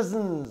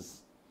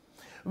citizens,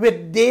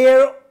 with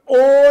their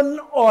own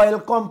oil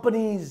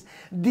companies,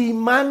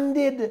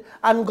 demanded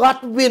and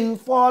got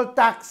windfall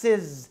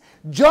taxes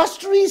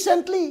just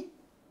recently.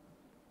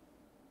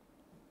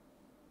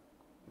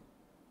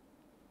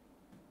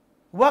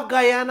 What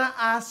Guyana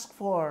asked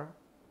for?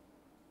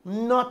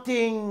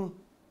 Nothing.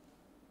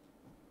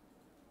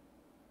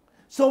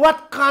 So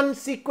what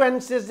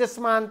consequences this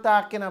man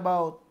talking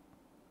about?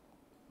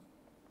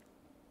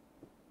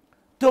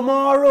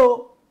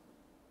 Tomorrow,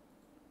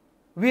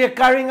 we are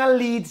carrying a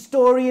lead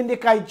story in the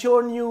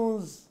Kaieteur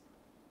news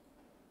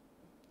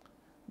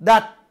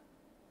that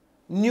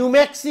New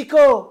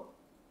Mexico,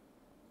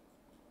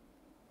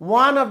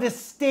 one of the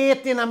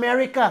states in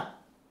America,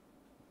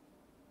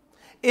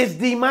 is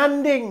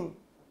demanding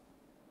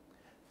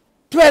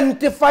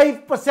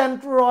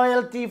 25%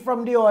 royalty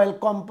from the oil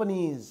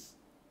companies.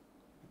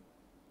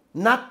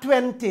 Not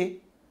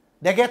 20.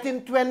 They're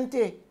getting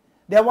 20.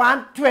 They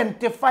want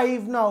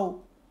 25 now.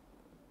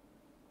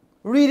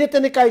 Read it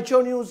in the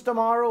Kaieteur news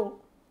tomorrow.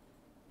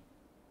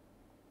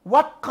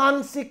 What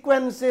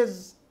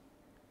consequences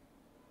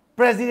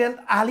President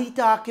Ali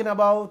talking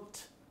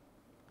about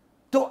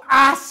to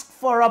ask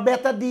for a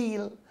better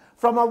deal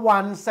from a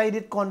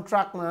one-sided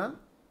contract, man?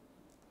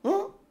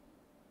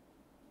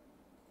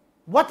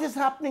 What is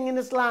happening in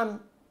this land?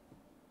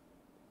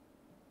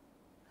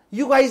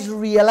 You guys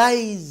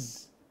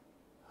realize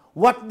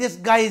what this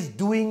guy is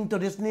doing to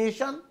this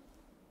nation?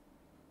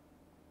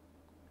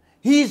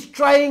 He's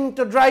trying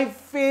to drive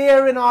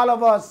fear in all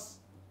of us,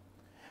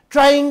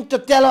 trying to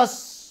tell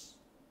us,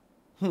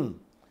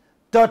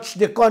 touch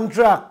the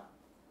contract,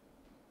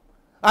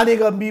 and it's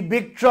going to be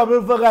big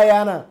trouble for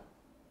Guyana.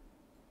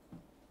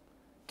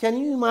 Can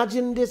you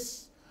imagine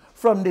this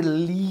from the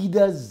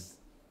leaders,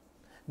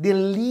 the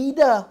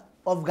leader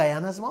of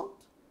Guyana's mouth?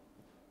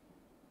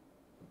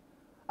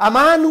 A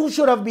man who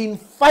should have been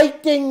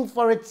fighting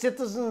for its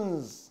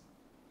citizens.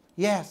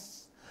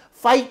 Yes,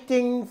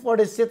 fighting for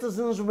the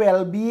citizens'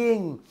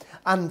 well-being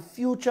and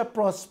future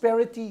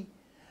prosperity,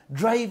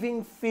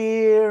 driving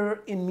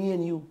fear in me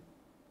and you.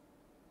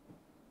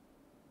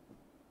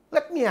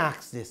 Let me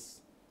ask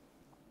this.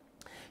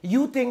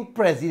 You think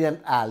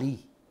President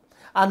Ali,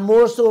 and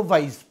more so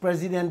Vice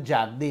President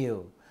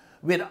Jagdeo,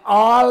 with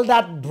all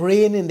that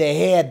brain in their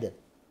head,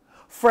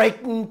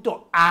 frightened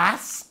to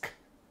ask?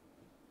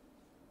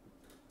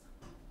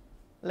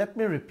 Let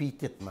me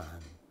repeat it, man.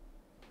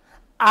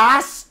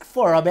 Ask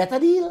for a better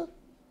deal,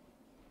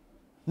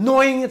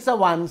 knowing it's a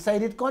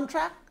one-sided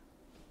contract?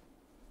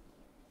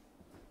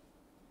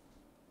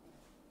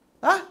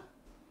 Huh?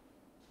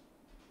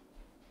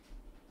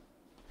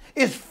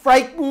 Is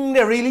frightened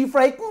really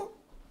frightened?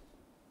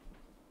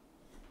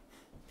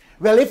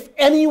 Well, if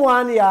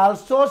anyone y'all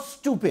so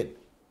stupid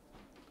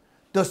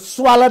to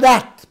swallow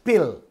that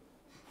pill,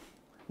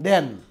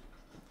 then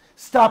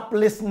stop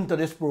listening to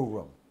this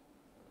program.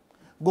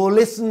 Go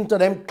listen to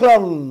them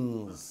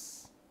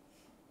clowns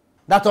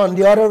that on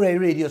the other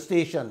radio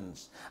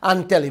stations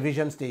and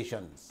television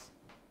stations.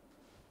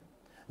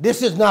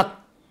 This is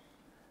not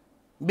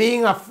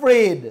being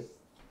afraid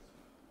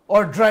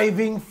or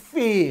driving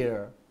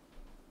fear.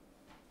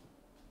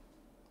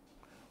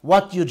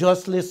 What you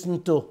just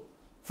listened to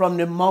from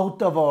the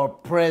mouth of our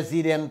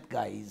president,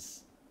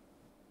 guys.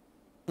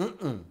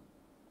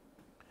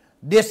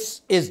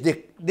 This is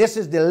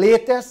the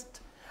latest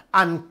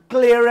and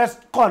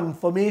clearest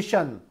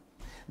confirmation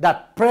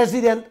that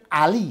President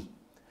Ali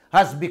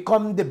has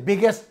become the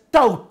biggest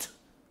tout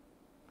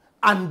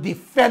and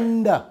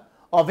defender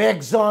of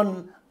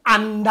Exxon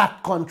and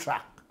that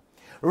contract,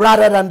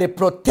 rather than the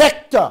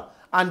protector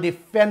and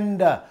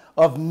defender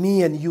of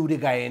me and you, the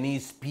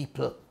Guyanese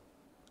people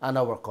and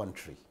our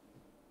country.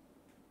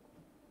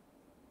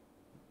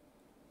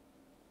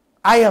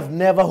 I have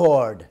never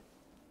heard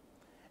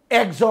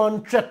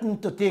Exxon threaten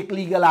to take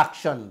legal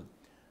action,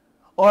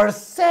 or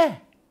say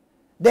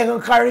they're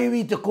going to carry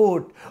me to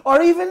court,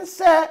 or even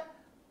say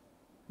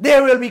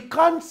there will be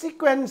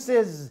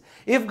consequences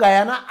if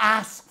Guyana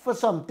asks for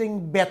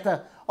something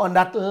better on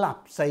that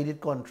lopsided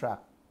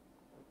contract.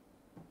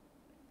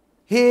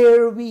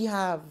 Here we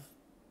have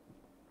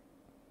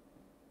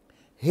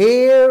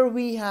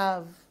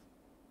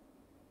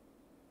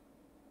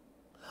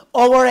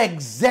our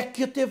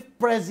executive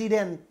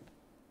president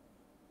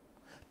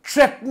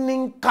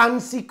threatening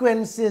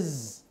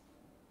consequences.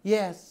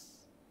 Yes,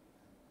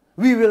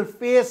 we will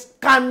face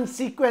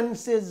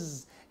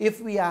consequences if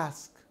we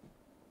ask.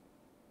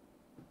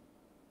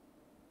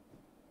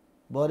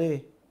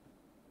 Buddy,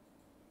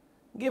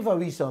 give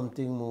away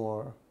something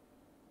more.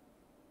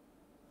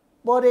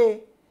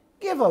 Buddy,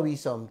 give away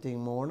something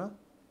more, no?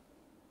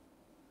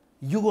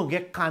 You gonna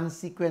get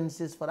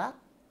consequences for that?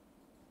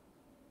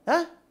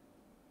 Huh?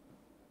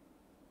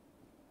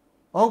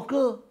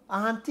 Uncle,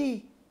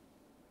 auntie,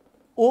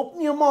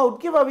 open your mouth,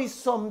 give away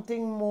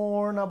something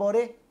more, no,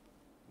 buddy.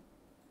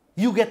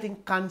 You getting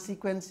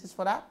consequences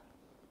for that?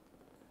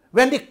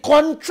 When the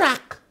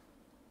contract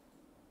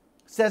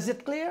says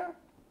it clear?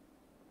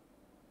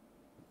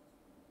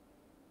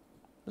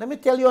 Let me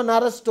tell you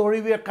another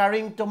story we are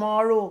carrying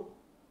tomorrow.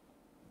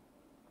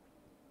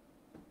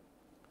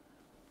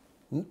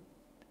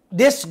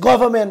 This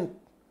government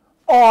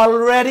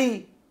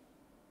already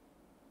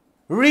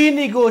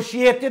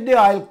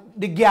renegotiated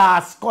the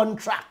gas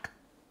contract.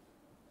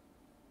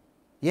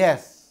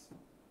 Yes.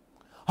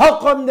 How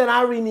come they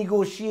not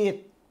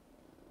renegotiate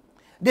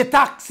the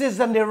taxes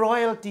and the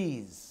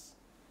royalties?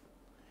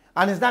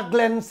 And it's not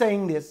Glenn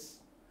saying this.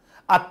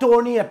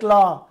 Attorney at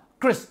law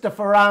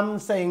Christopher Ram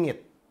saying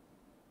it.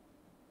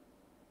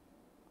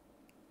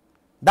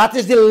 That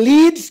is the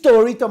lead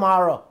story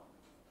tomorrow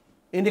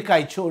in the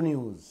Kaieteur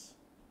News.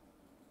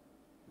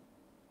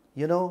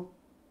 You know,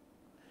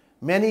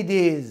 many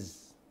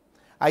days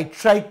I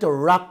tried to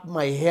wrap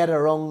my head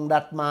around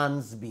that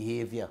man's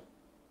behavior,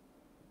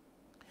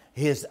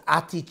 his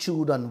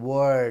attitude and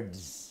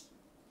words,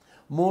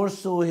 more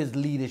so his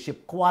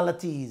leadership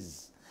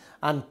qualities,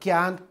 and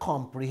can't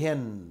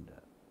comprehend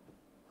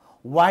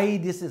why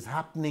this is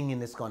happening in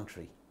this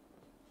country.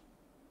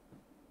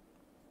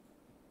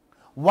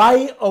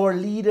 Why our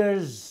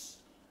leaders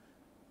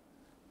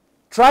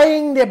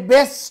trying their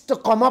best to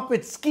come up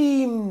with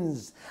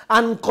schemes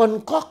and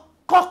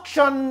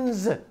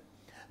concoctions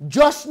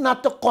just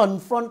not to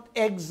confront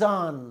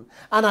Exxon,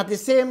 and at the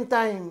same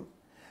time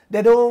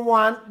they don't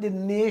want the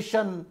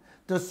nation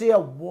to say a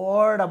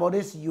word about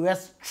this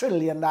US $1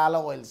 trillion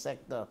oil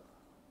sector.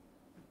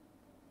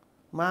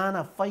 Man,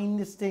 I find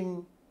this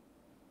thing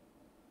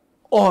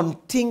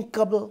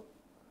unthinkable,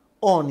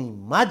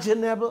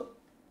 unimaginable,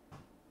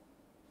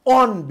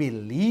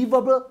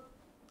 unbelievable.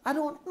 I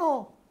don't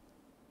know.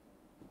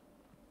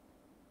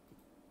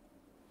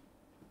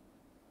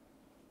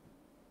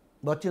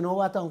 But you know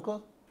what,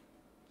 Uncle?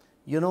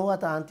 You know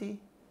what, Auntie?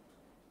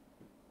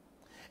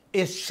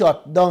 It's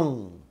shut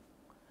down.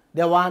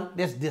 They want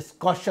this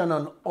discussion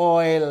on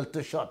oil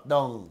to shut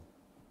down.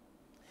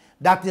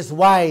 That is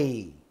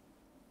why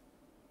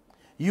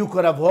you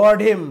could have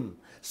heard him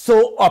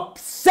so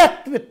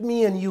upset with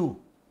me and you,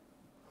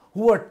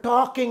 who are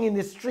talking in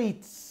the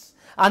streets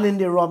and in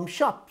the rum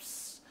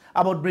shops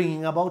about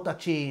bringing about a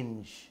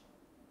change.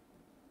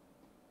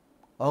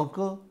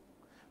 Uncle,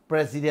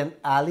 President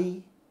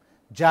Ali,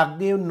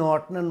 Jagdeo,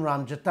 Norton, and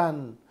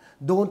Ramjatan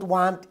don't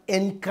want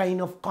any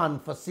kind of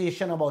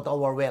conversation about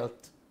our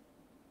wealth.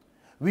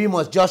 We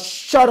must just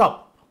shut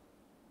up.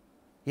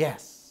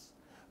 Yes,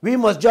 we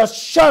must just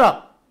shut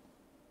up.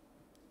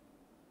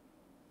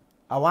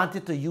 I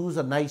wanted to use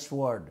a nice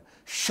word.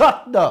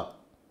 Shut the.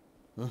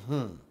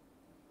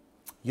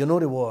 You know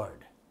the word.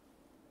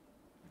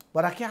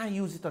 But I can't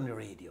use it on the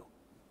radio.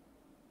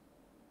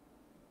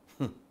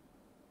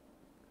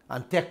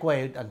 And take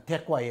quiet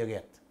you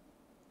get.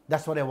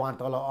 That's what I want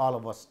all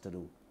of us to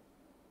do.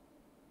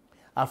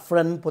 A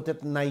friend put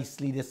it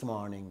nicely this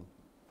morning.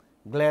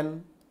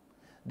 Glenn,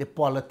 the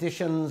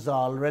politicians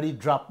already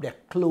dropped their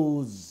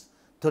clothes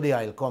to the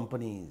oil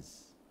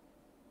companies.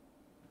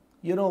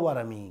 You know what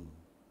I mean.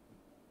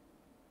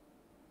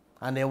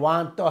 And they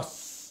want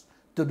us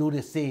to do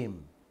the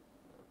same.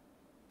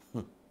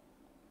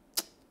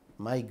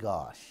 My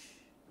gosh,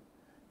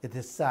 it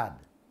is sad.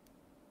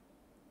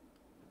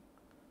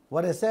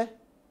 What I say?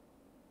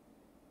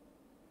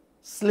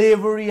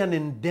 Slavery and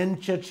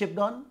indentureship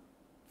done?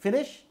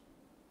 Finish?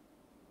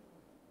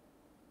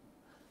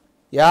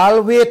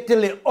 Y'all wait till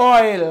the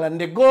oil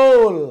and the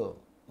gold.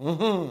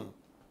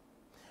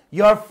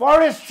 Your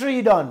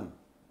forestry done.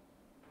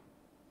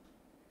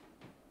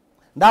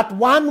 That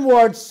one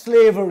word,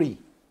 slavery.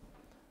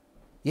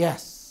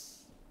 Yes.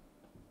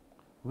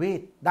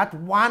 Wait, that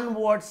one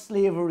word,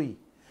 slavery,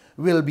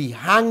 will be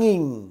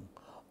hanging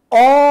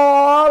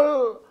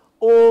all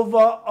over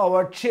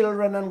our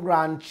children and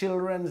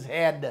grandchildren's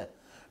head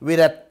with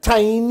a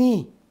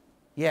tiny,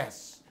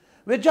 yes,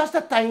 with just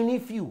a tiny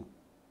few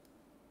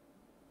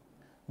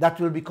that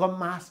will become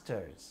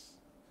masters.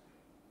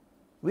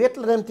 Wait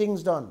till them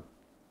things done.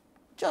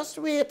 Just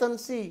wait and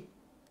see.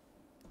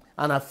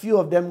 And a few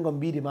of them going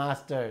to be the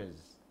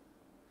masters.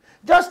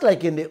 Just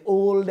like in the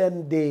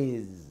olden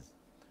days,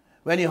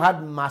 when you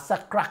had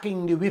massa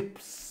cracking the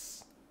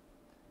whips,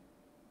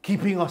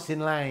 keeping us in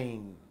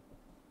line.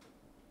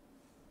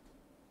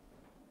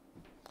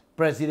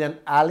 President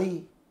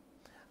Ali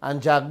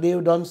and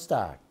Jagdeo don't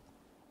start.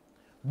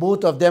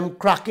 Both of them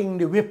cracking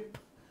the whip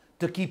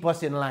to keep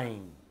us in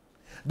line.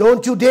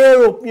 Don't you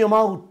dare open your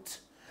mouth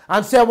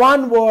and say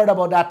one word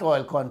about that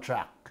oil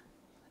contract.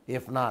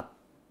 If not,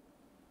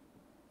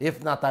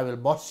 I will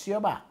bust your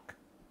back.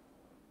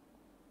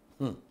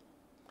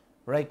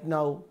 Right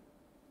now,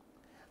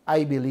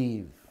 I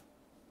believe,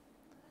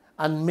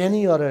 and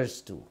many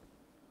others too,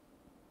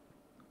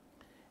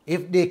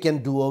 if they can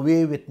do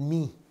away with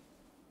me,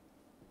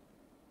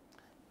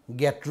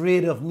 get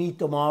rid of me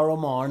tomorrow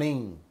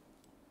morning,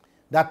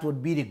 that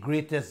would be the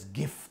greatest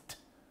gift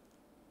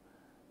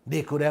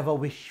they could ever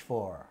wish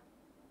for.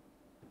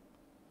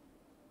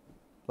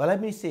 But let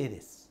me say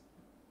this.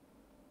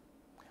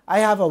 I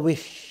have a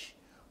wish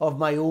of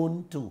my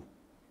own too.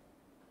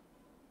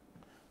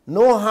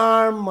 No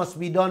harm must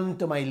be done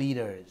to my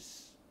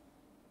leaders.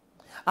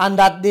 and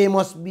that they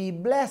must be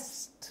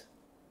blessed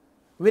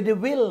with the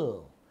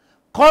will,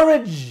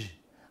 courage,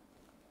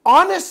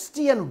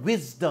 honesty, and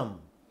wisdom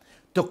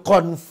to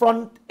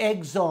confront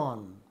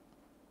Exxon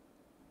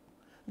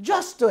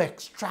just to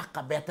extract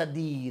a better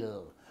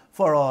deal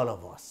for all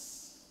of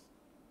us.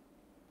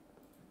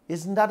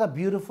 Isn't that a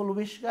beautiful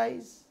wish,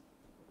 guys?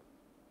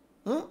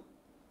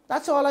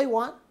 That's all I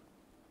want.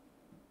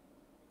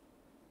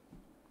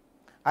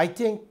 I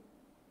think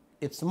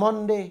it's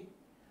Monday,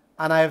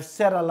 and I have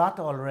said a lot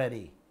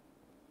already.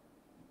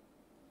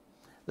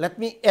 Let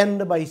me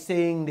end by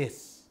saying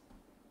this.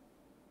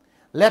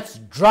 Let's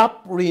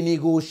drop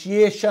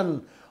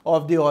renegotiation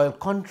of the oil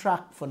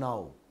contract for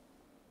now.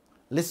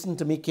 Listen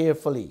to me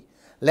carefully.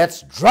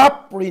 Let's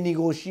drop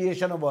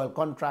renegotiation of oil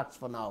contracts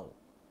for now.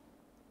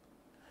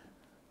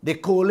 The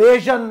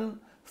coalition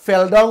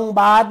fell down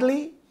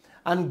badly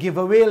and gave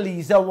away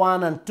Liza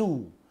 1 and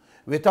 2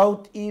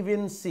 without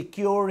even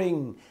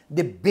securing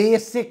the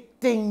basic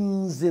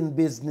things in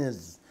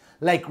business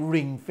like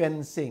ring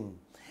fencing,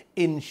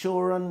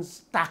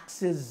 insurance,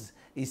 taxes,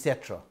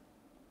 etc.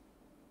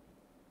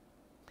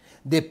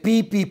 The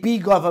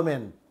PPP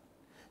government,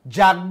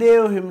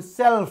 Jagdeo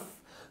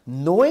himself,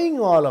 knowing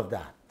all of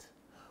that,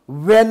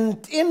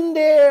 went in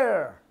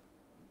there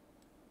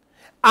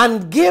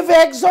and gave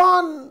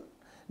Exxon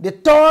the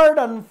third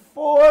and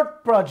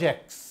fourth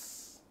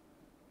projects.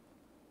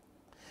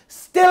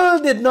 Still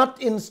did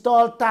not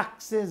install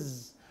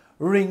taxes,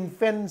 ring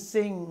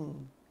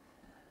fencing,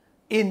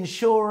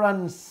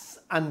 insurance,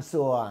 and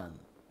so on.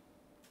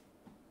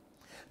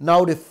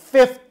 Now the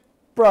fifth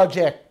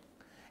project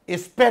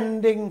is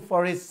pending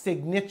for his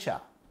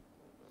signature.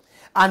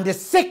 And the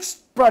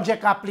sixth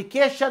project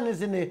application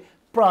is in the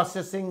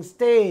processing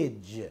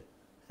stage.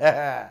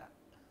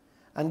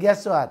 And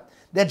guess what?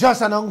 They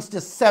just announced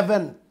the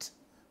seventh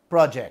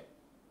project.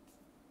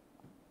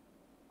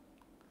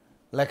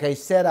 Like I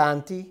said,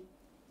 Auntie,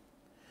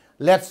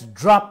 let's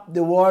drop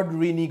the word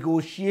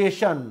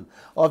renegotiation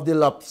of the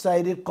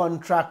lopsided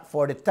contract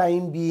for the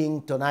time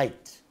being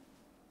tonight.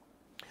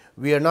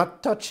 We are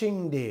not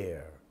touching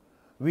there.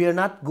 We are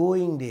not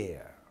going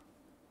there.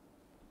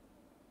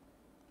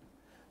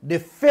 The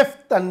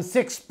fifth and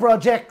sixth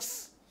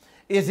projects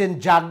is in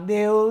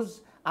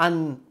Jagdeo's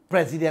and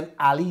President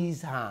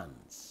Ali's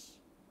hands.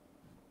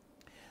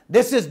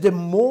 This is the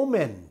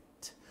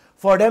moment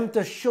for them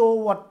to show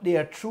what they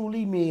are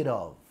truly made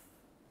of.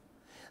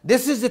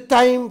 This is the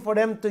time for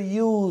them to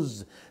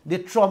use the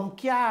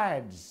trump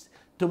cards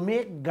to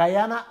make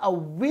Guyana a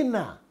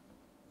winner.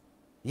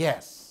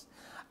 Yes,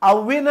 a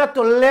winner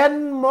to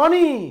lend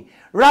money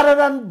rather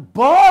than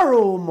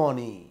borrow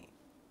money.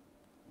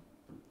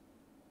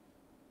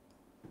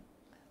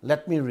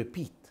 Let me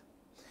repeat.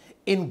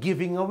 In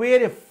giving away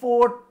the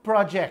fourth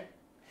project,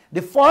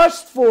 the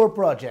first four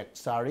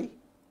projects,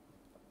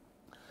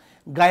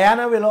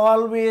 Guyana will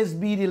always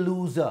be the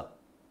loser.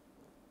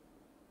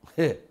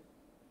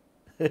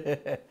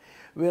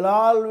 Will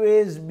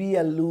always be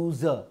a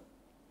loser.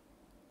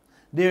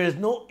 There is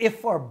no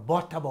if or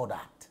but about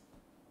that.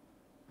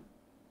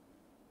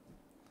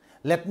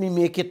 Let me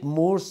make it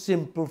more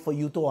simple for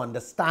you to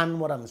understand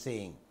what I'm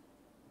saying.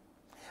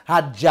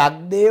 Had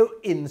Jagdeo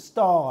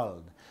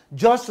installed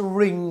just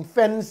ring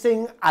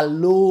fencing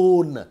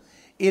alone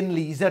in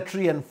Liza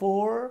 3 and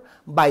 4,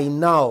 by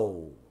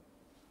now,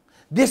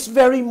 this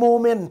very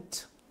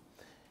moment,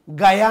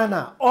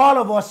 Guyana, all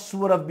of us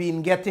would have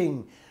been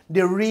getting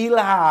the real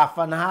half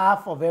and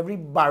half of every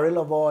barrel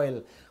of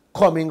oil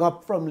coming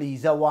up from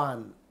Liza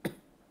 1.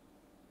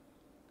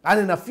 And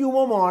in a few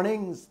more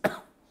mornings,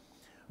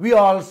 we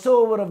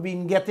also would have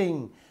been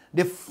getting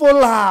the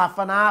full half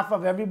and half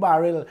of every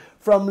barrel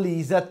from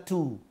Liza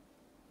 2.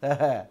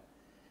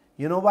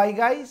 You know why,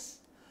 guys?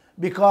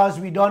 Because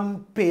we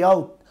don't pay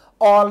out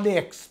all the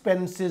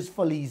expenses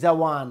for Liza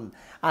 1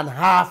 and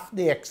half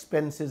the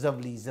expenses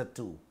of Liza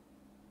 2.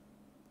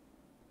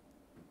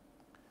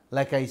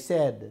 Like I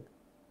said,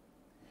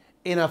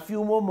 in a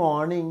few more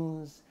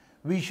mornings,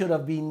 we should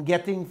have been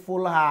getting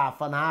full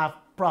half and half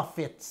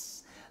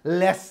profits,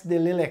 less the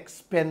little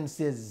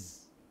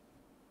expenses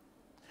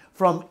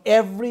from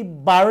every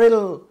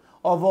barrel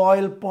of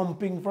oil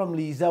pumping from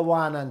Liza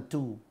 1 and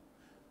 2.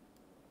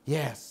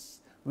 Yes,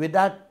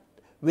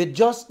 with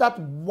just that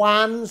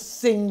one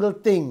single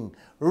thing,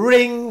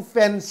 ring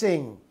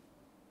fencing.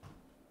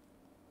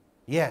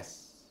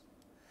 Yes.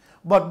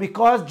 But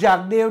because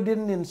Jagdeo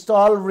didn't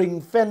install ring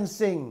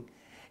fencing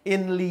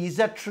in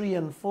Liza 3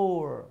 and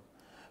 4,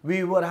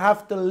 we would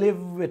have to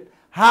live with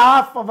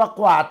half of a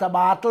quarter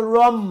bottle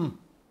rum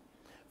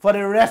for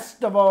the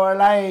rest of our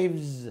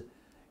lives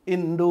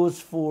in those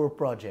 4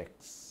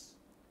 projects.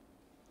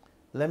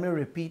 Let me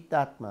repeat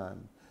that,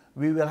 man.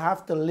 We will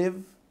have to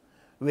live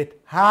with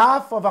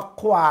half of a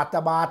quarter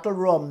bottle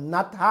rum,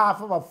 not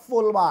half of a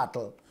full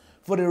bottle,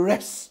 for the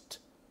rest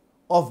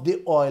of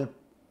the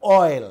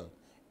oil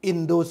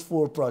in those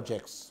 4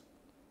 projects.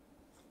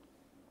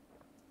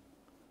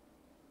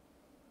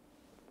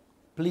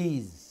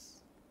 Please,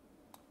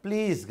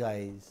 please,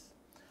 guys,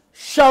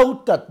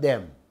 shout at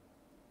them.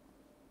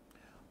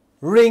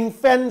 ring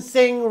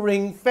fencing,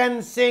 ring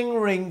fencing,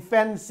 ring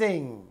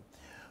fencing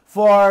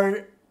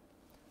for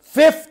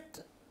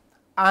 5th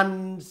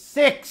and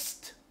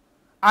 6th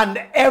and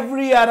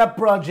every other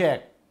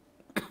project.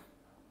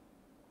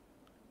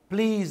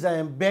 Please, I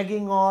am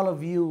begging all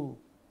of you,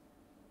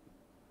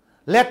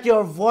 let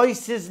your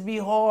voices be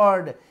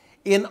heard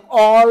in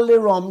all the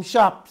rum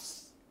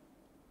shops,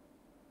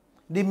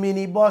 the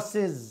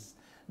minibuses,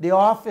 the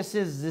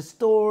offices, the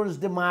stores,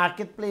 the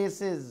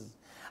marketplaces,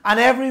 and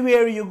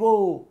everywhere you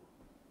go.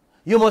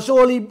 You must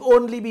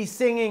only be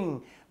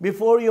singing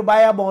before you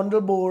buy a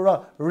bundle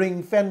bora,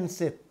 ring fence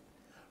it.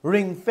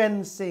 Ring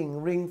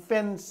fencing, ring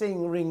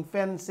fencing, ring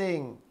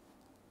fencing.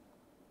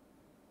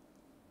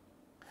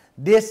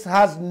 This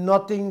has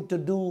nothing to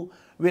do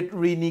with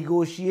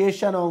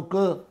renegotiation,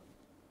 uncle.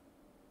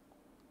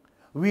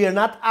 We are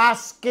not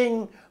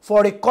asking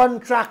for a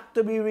contract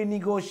to be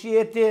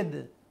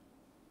renegotiated.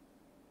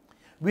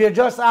 We are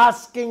just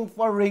asking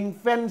for ring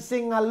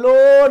fencing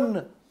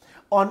alone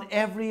on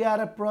every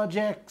other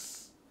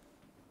projects,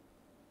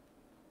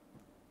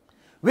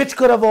 which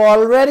could have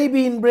already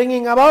been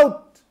bringing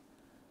about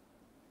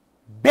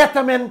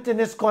betterment in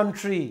this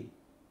country.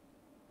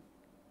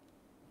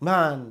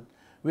 Man,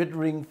 with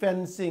ring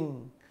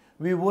fencing,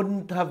 we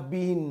wouldn't have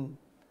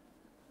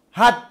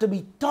had to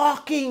be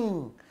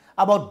talking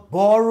about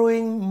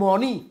borrowing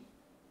money.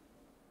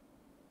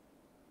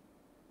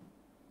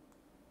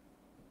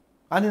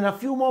 And in a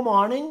few more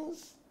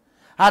mornings,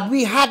 had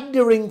we had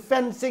the ring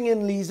fencing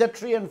in Liza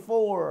 3 and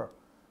 4,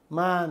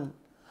 man,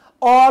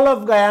 all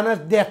of Guyana's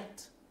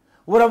debt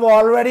would have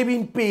already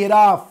been paid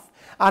off,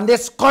 and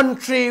this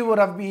country would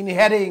have been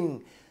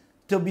heading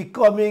to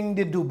becoming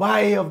the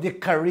Dubai of the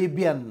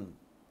Caribbean.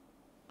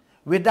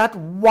 With that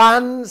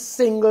one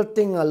single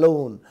thing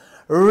alone,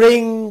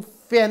 ring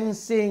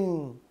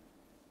fencing.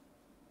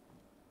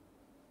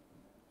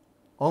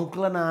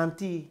 Uncle and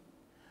auntie,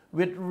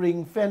 with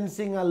ring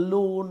fencing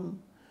alone,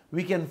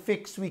 we can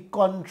fix we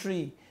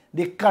country,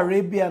 the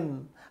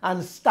Caribbean,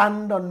 and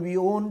stand on we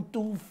own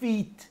 2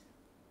 feet,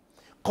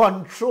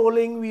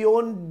 controlling we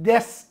own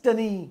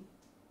destiny.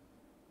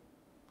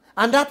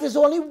 And that is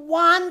only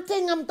one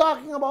thing I'm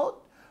talking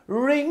about,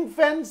 ring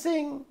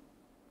fencing.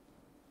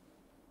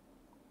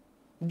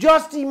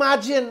 Just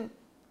imagine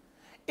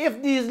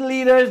if these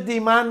leaders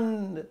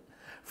demand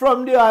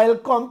from the oil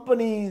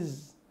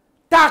companies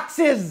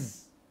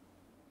taxes.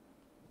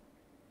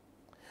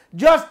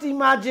 Just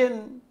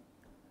imagine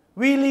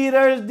we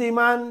leaders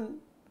demand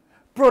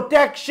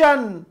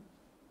protection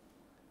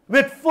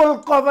with full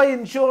cover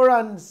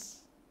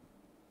insurance.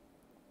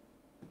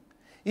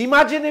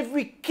 Imagine if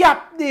we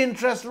cap the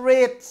interest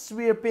rates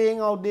we are paying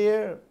out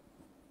there.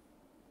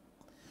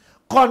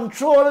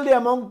 Control the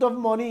amount of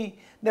money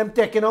them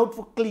taking out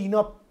for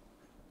cleanup.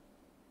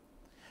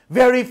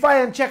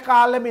 Verify and check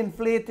all them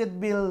inflated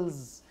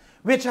bills,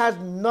 which has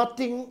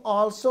nothing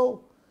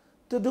also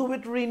to do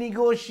with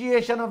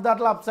renegotiation of that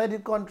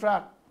lopsided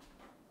contract.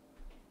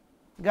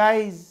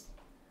 Guys,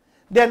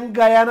 then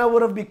Guyana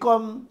would have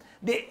become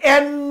the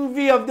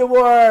envy of the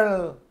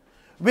world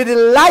with the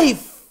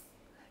life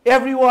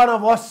every one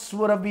of us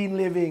would have been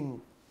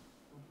living.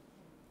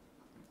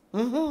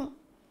 You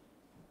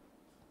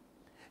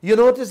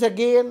notice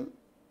again,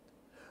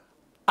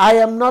 I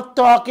am not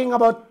talking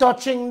about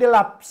touching the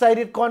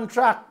lopsided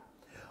contract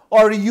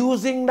or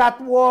using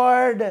that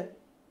word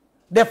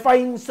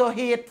defined so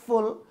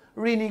hateful,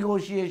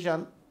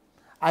 renegotiation.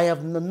 I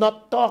am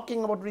not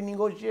talking about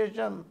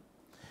renegotiation.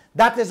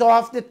 That is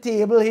off the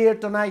table here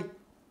tonight.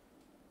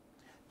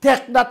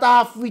 Take that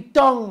off with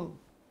tongue.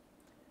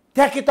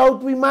 Take it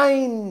out with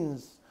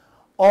minds.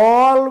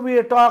 All we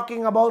are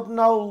talking about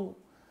now,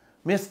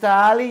 Mr.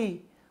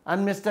 Ali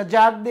and Mr.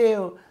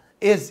 Jagdeo,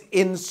 is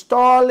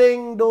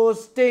installing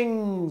those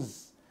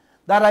things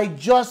that I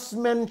just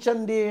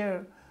mentioned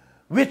there,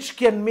 which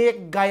can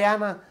make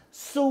Guyana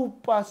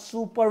super,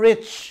 super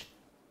rich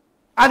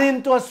and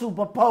into a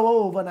superpower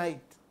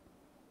overnight.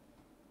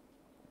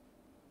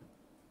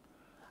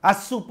 A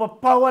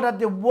superpower that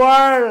the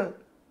world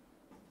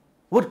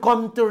would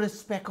come to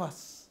respect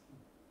us.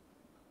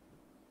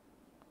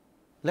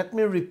 Let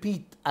me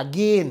repeat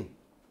again.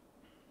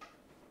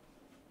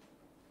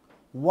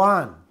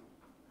 1,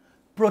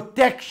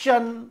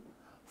 protection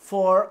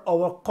for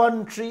our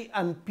country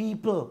and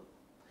people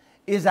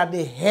is at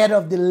the head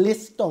of the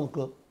list,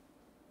 uncle.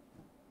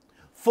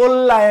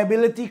 Full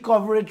liability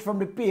coverage from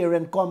the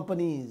parent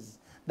companies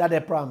that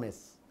they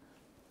promise.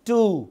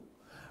 2,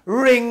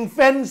 ring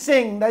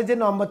fencing. That's the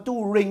number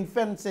 2, ring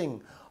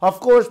fencing.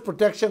 Of course,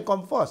 protection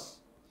comes first.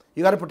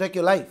 You got to protect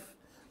your life.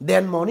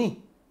 Then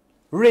money.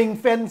 Ring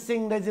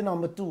fencing, that's the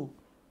number 2.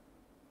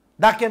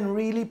 That can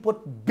really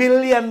put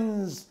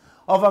billions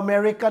of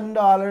American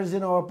dollars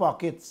in our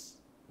pockets.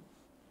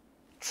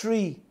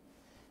 3,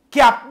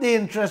 cap the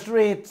interest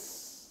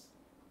rates.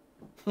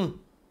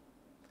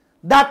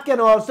 That can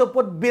also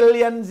put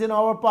billions in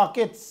our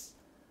pockets.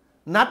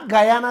 Not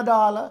Guyana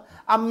dollar,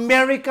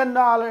 American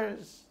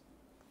dollars.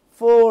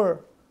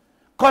 4,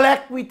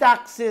 collect with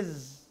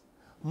taxes.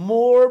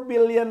 More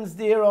billions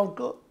there,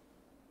 uncle.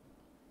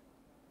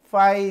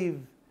 5.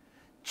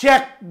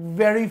 Check,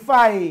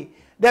 verify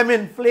them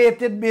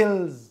inflated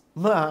bills.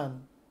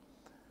 Man,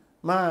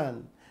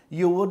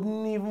 you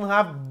wouldn't even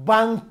have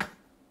bank.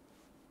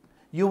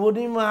 You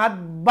wouldn't even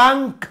have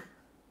bank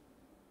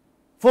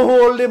for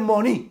all the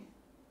money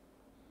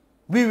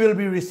we will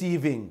be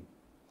receiving.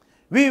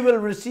 We will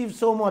receive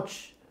so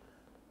much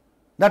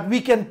that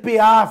we can pay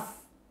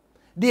off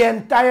the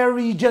entire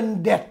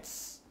region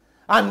debts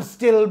and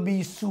still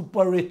be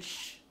super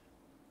rich.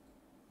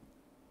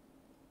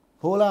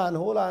 Hold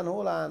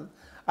on.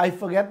 I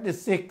forget the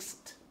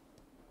 6th.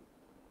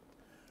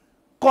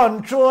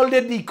 Control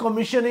the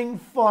decommissioning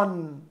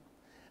fund,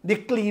 the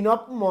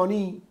cleanup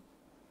money.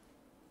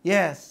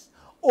 Yes,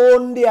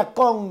 own the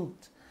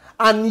account.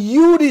 And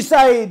you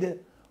decide,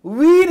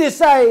 we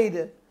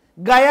decide,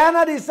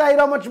 Guyana decide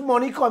how much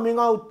money coming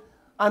out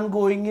and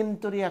going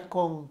into the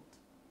account.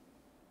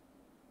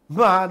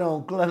 Man,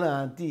 uncle and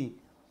auntie,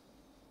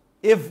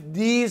 if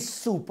these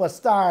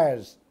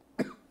superstars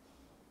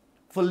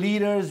for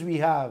leaders we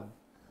have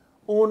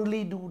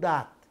only do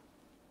that,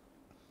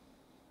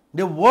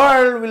 the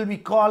world will be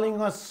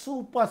calling us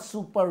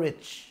super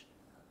rich.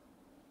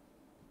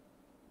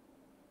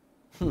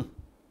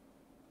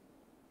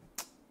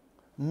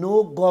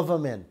 No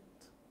government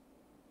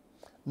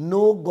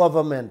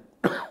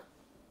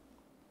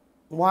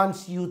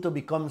wants you to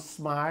become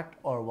smart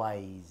or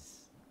wise.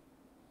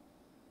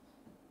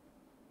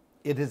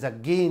 It is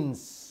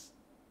against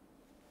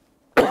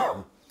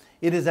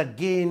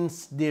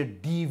their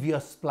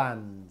devious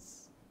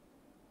plans.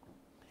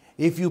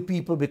 If you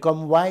people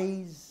become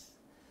wise,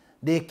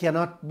 they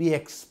cannot be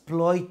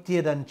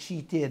exploited and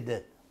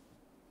cheated.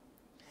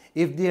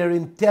 If they are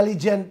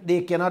intelligent,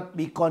 they cannot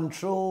be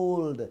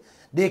controlled.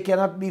 They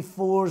cannot be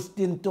forced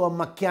into a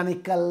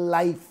mechanical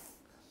life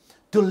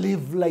to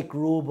live like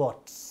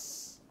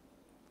robots.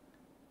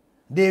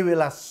 They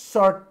will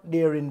assert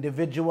their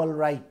individual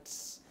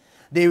rights.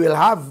 They will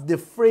have the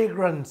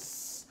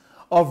fragrance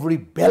of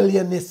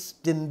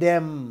rebellionist in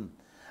them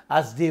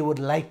as they would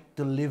like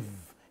to live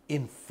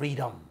in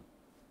freedom.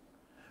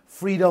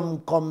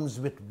 Freedom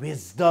comes with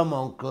wisdom,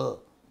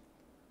 uncle.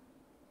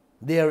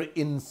 They are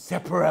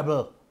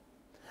inseparable.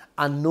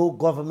 And no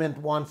government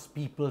wants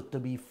people to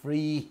be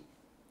free.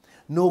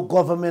 No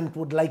government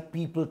would like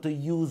people to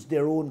use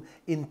their own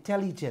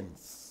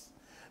intelligence.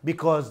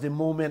 Because the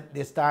moment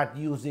they start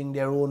using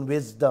their own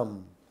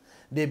wisdom,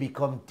 they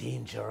become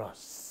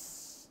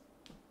dangerous.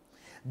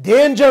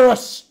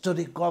 Dangerous to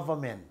the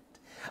government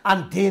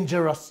and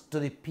dangerous to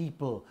the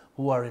people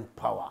who are in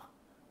power.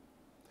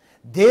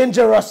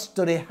 Dangerous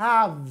to the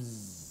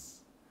haves.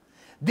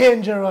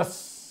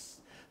 Dangerous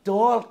to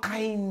all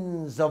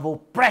kinds of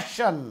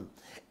oppression,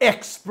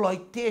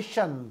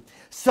 exploitation,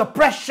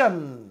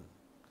 suppression.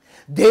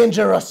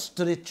 Dangerous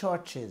to the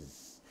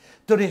churches,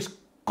 to the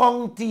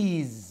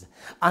counties,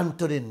 and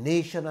to the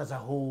nation as a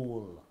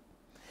whole.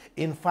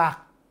 In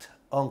fact,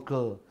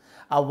 uncle,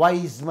 a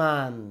wise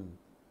man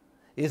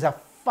is a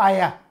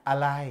fire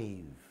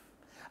alive,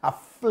 a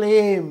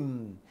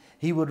flame.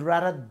 He would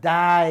rather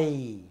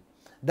die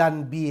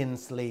than be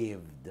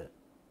enslaved.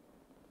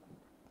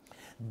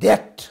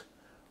 Death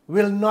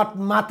will not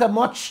matter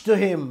much to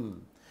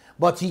him,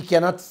 but he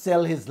cannot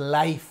sell his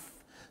life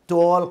to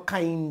all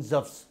kinds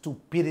of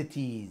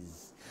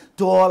stupidities,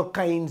 to all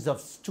kinds of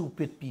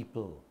stupid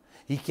people.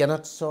 He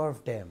cannot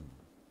serve them.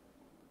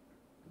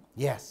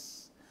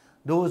 Yes,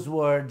 those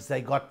words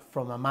I got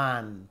from a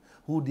man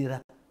who did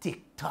a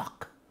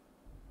TikTok.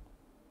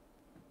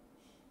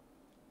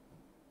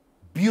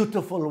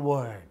 Beautiful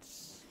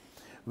words.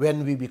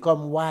 When we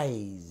become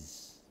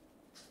wise,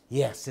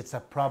 yes, it's a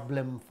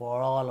problem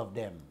for all of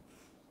them.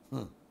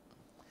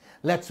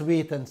 Let's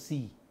wait and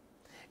see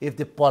if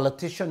the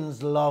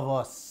politicians love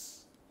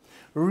us,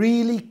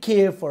 really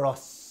care for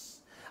us,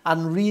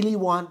 and really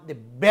want the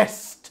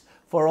best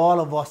for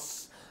all of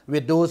us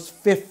with those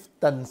 5th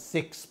and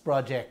 6th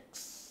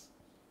projects.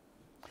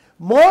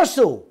 More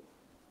so,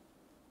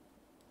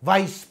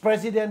 Vice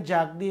President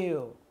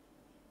Jagdeo,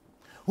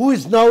 who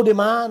is now the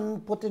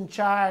man put in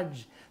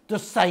charge to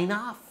sign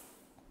off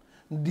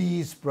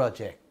these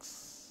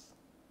projects.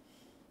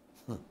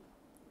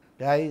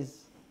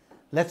 Guys,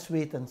 let's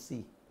wait and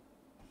see.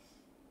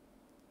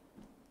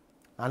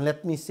 And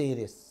let me say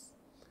this.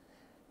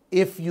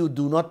 If you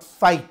do not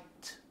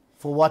fight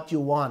for what you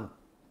want,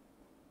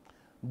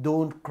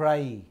 don't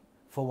cry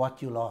for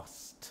what you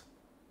lost.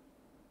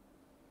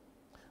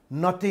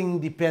 Nothing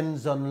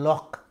depends on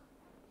luck.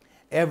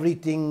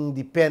 Everything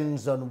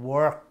depends on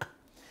work,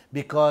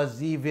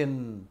 because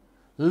even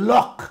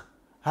luck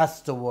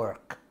has to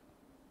work.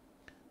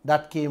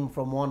 That came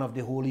from one of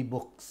the holy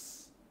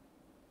books.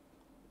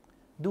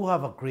 Do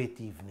have a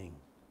great evening.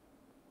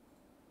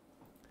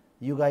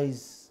 You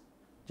guys,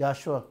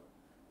 Joshua,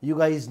 you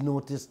guys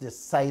notice the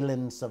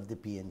silence of the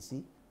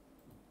PNC,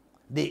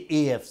 the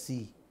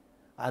AFC,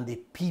 and the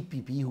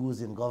PPP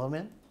who's in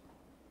government?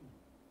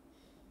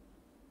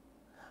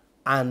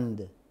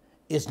 And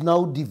is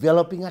now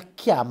developing a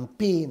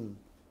campaign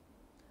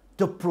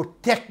to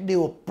protect the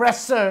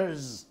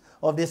oppressors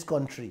of this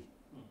country.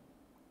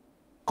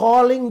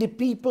 calling the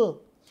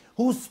people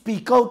who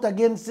speak out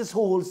against this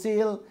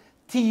wholesale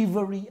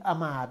thievery a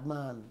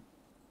madman.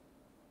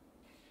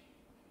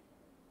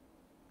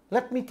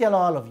 Let me tell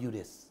all of you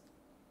this.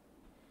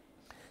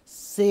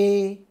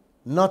 Say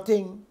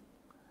nothing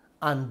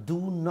and do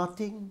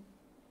nothing,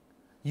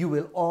 you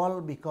will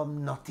all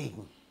become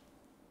nothing.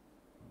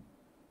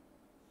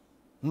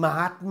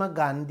 Mahatma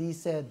Gandhi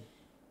said,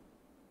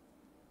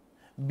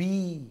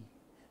 be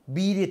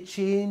the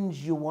change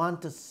you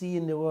want to see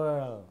in the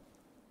world.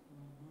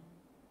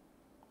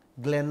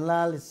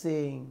 Lall is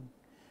saying,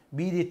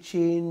 be the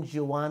change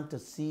you want to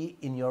see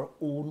in your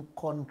own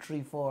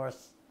country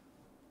first.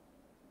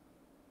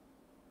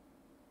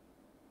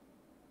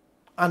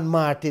 And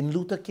Martin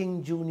Luther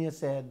King Jr.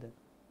 said,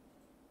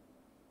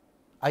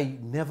 I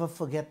never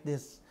forget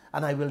this,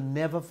 and I will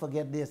never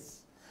forget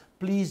this.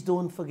 Please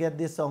don't forget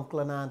this, uncle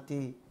and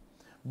auntie,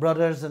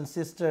 brothers and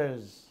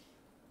sisters.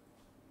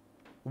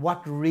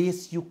 What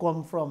race you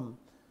come from,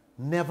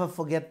 never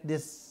forget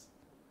this.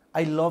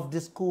 I love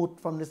this quote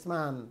from this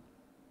man.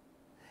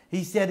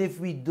 He said, if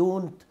we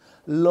don't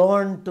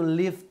learn to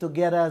live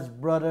together as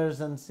brothers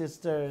and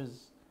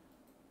sisters,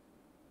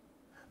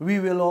 we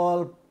will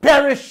all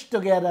perish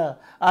together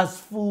as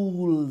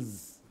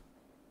fools.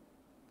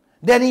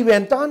 Then he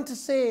went on to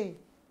say,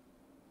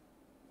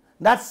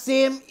 that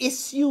same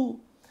issue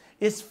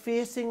is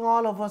facing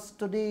all of us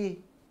today.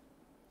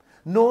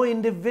 No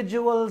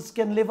individuals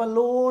can live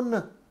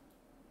alone.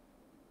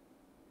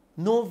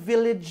 No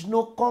village,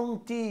 no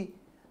county,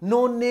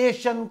 no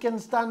nation can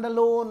stand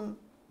alone.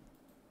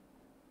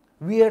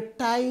 We are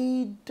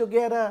tied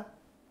together.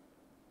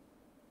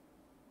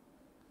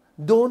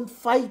 Don't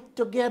fight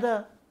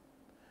together.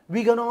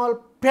 We're going to all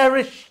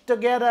perish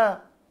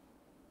together.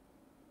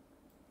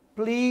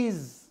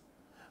 Please,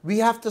 we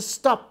have to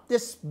stop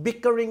this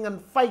bickering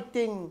and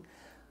fighting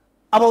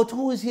about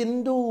who is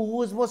Hindu,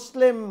 who is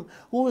Muslim,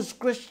 who is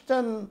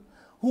Christian,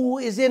 who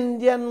is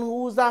Indian,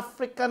 who is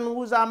African,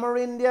 who is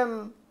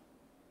Amerindian,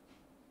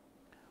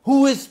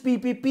 who is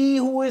PPP,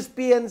 who is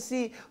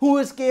PNC, who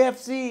is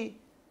KFC.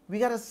 We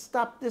got to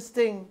stop this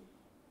thing.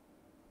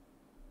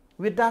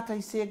 With that, I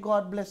say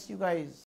God bless you guys.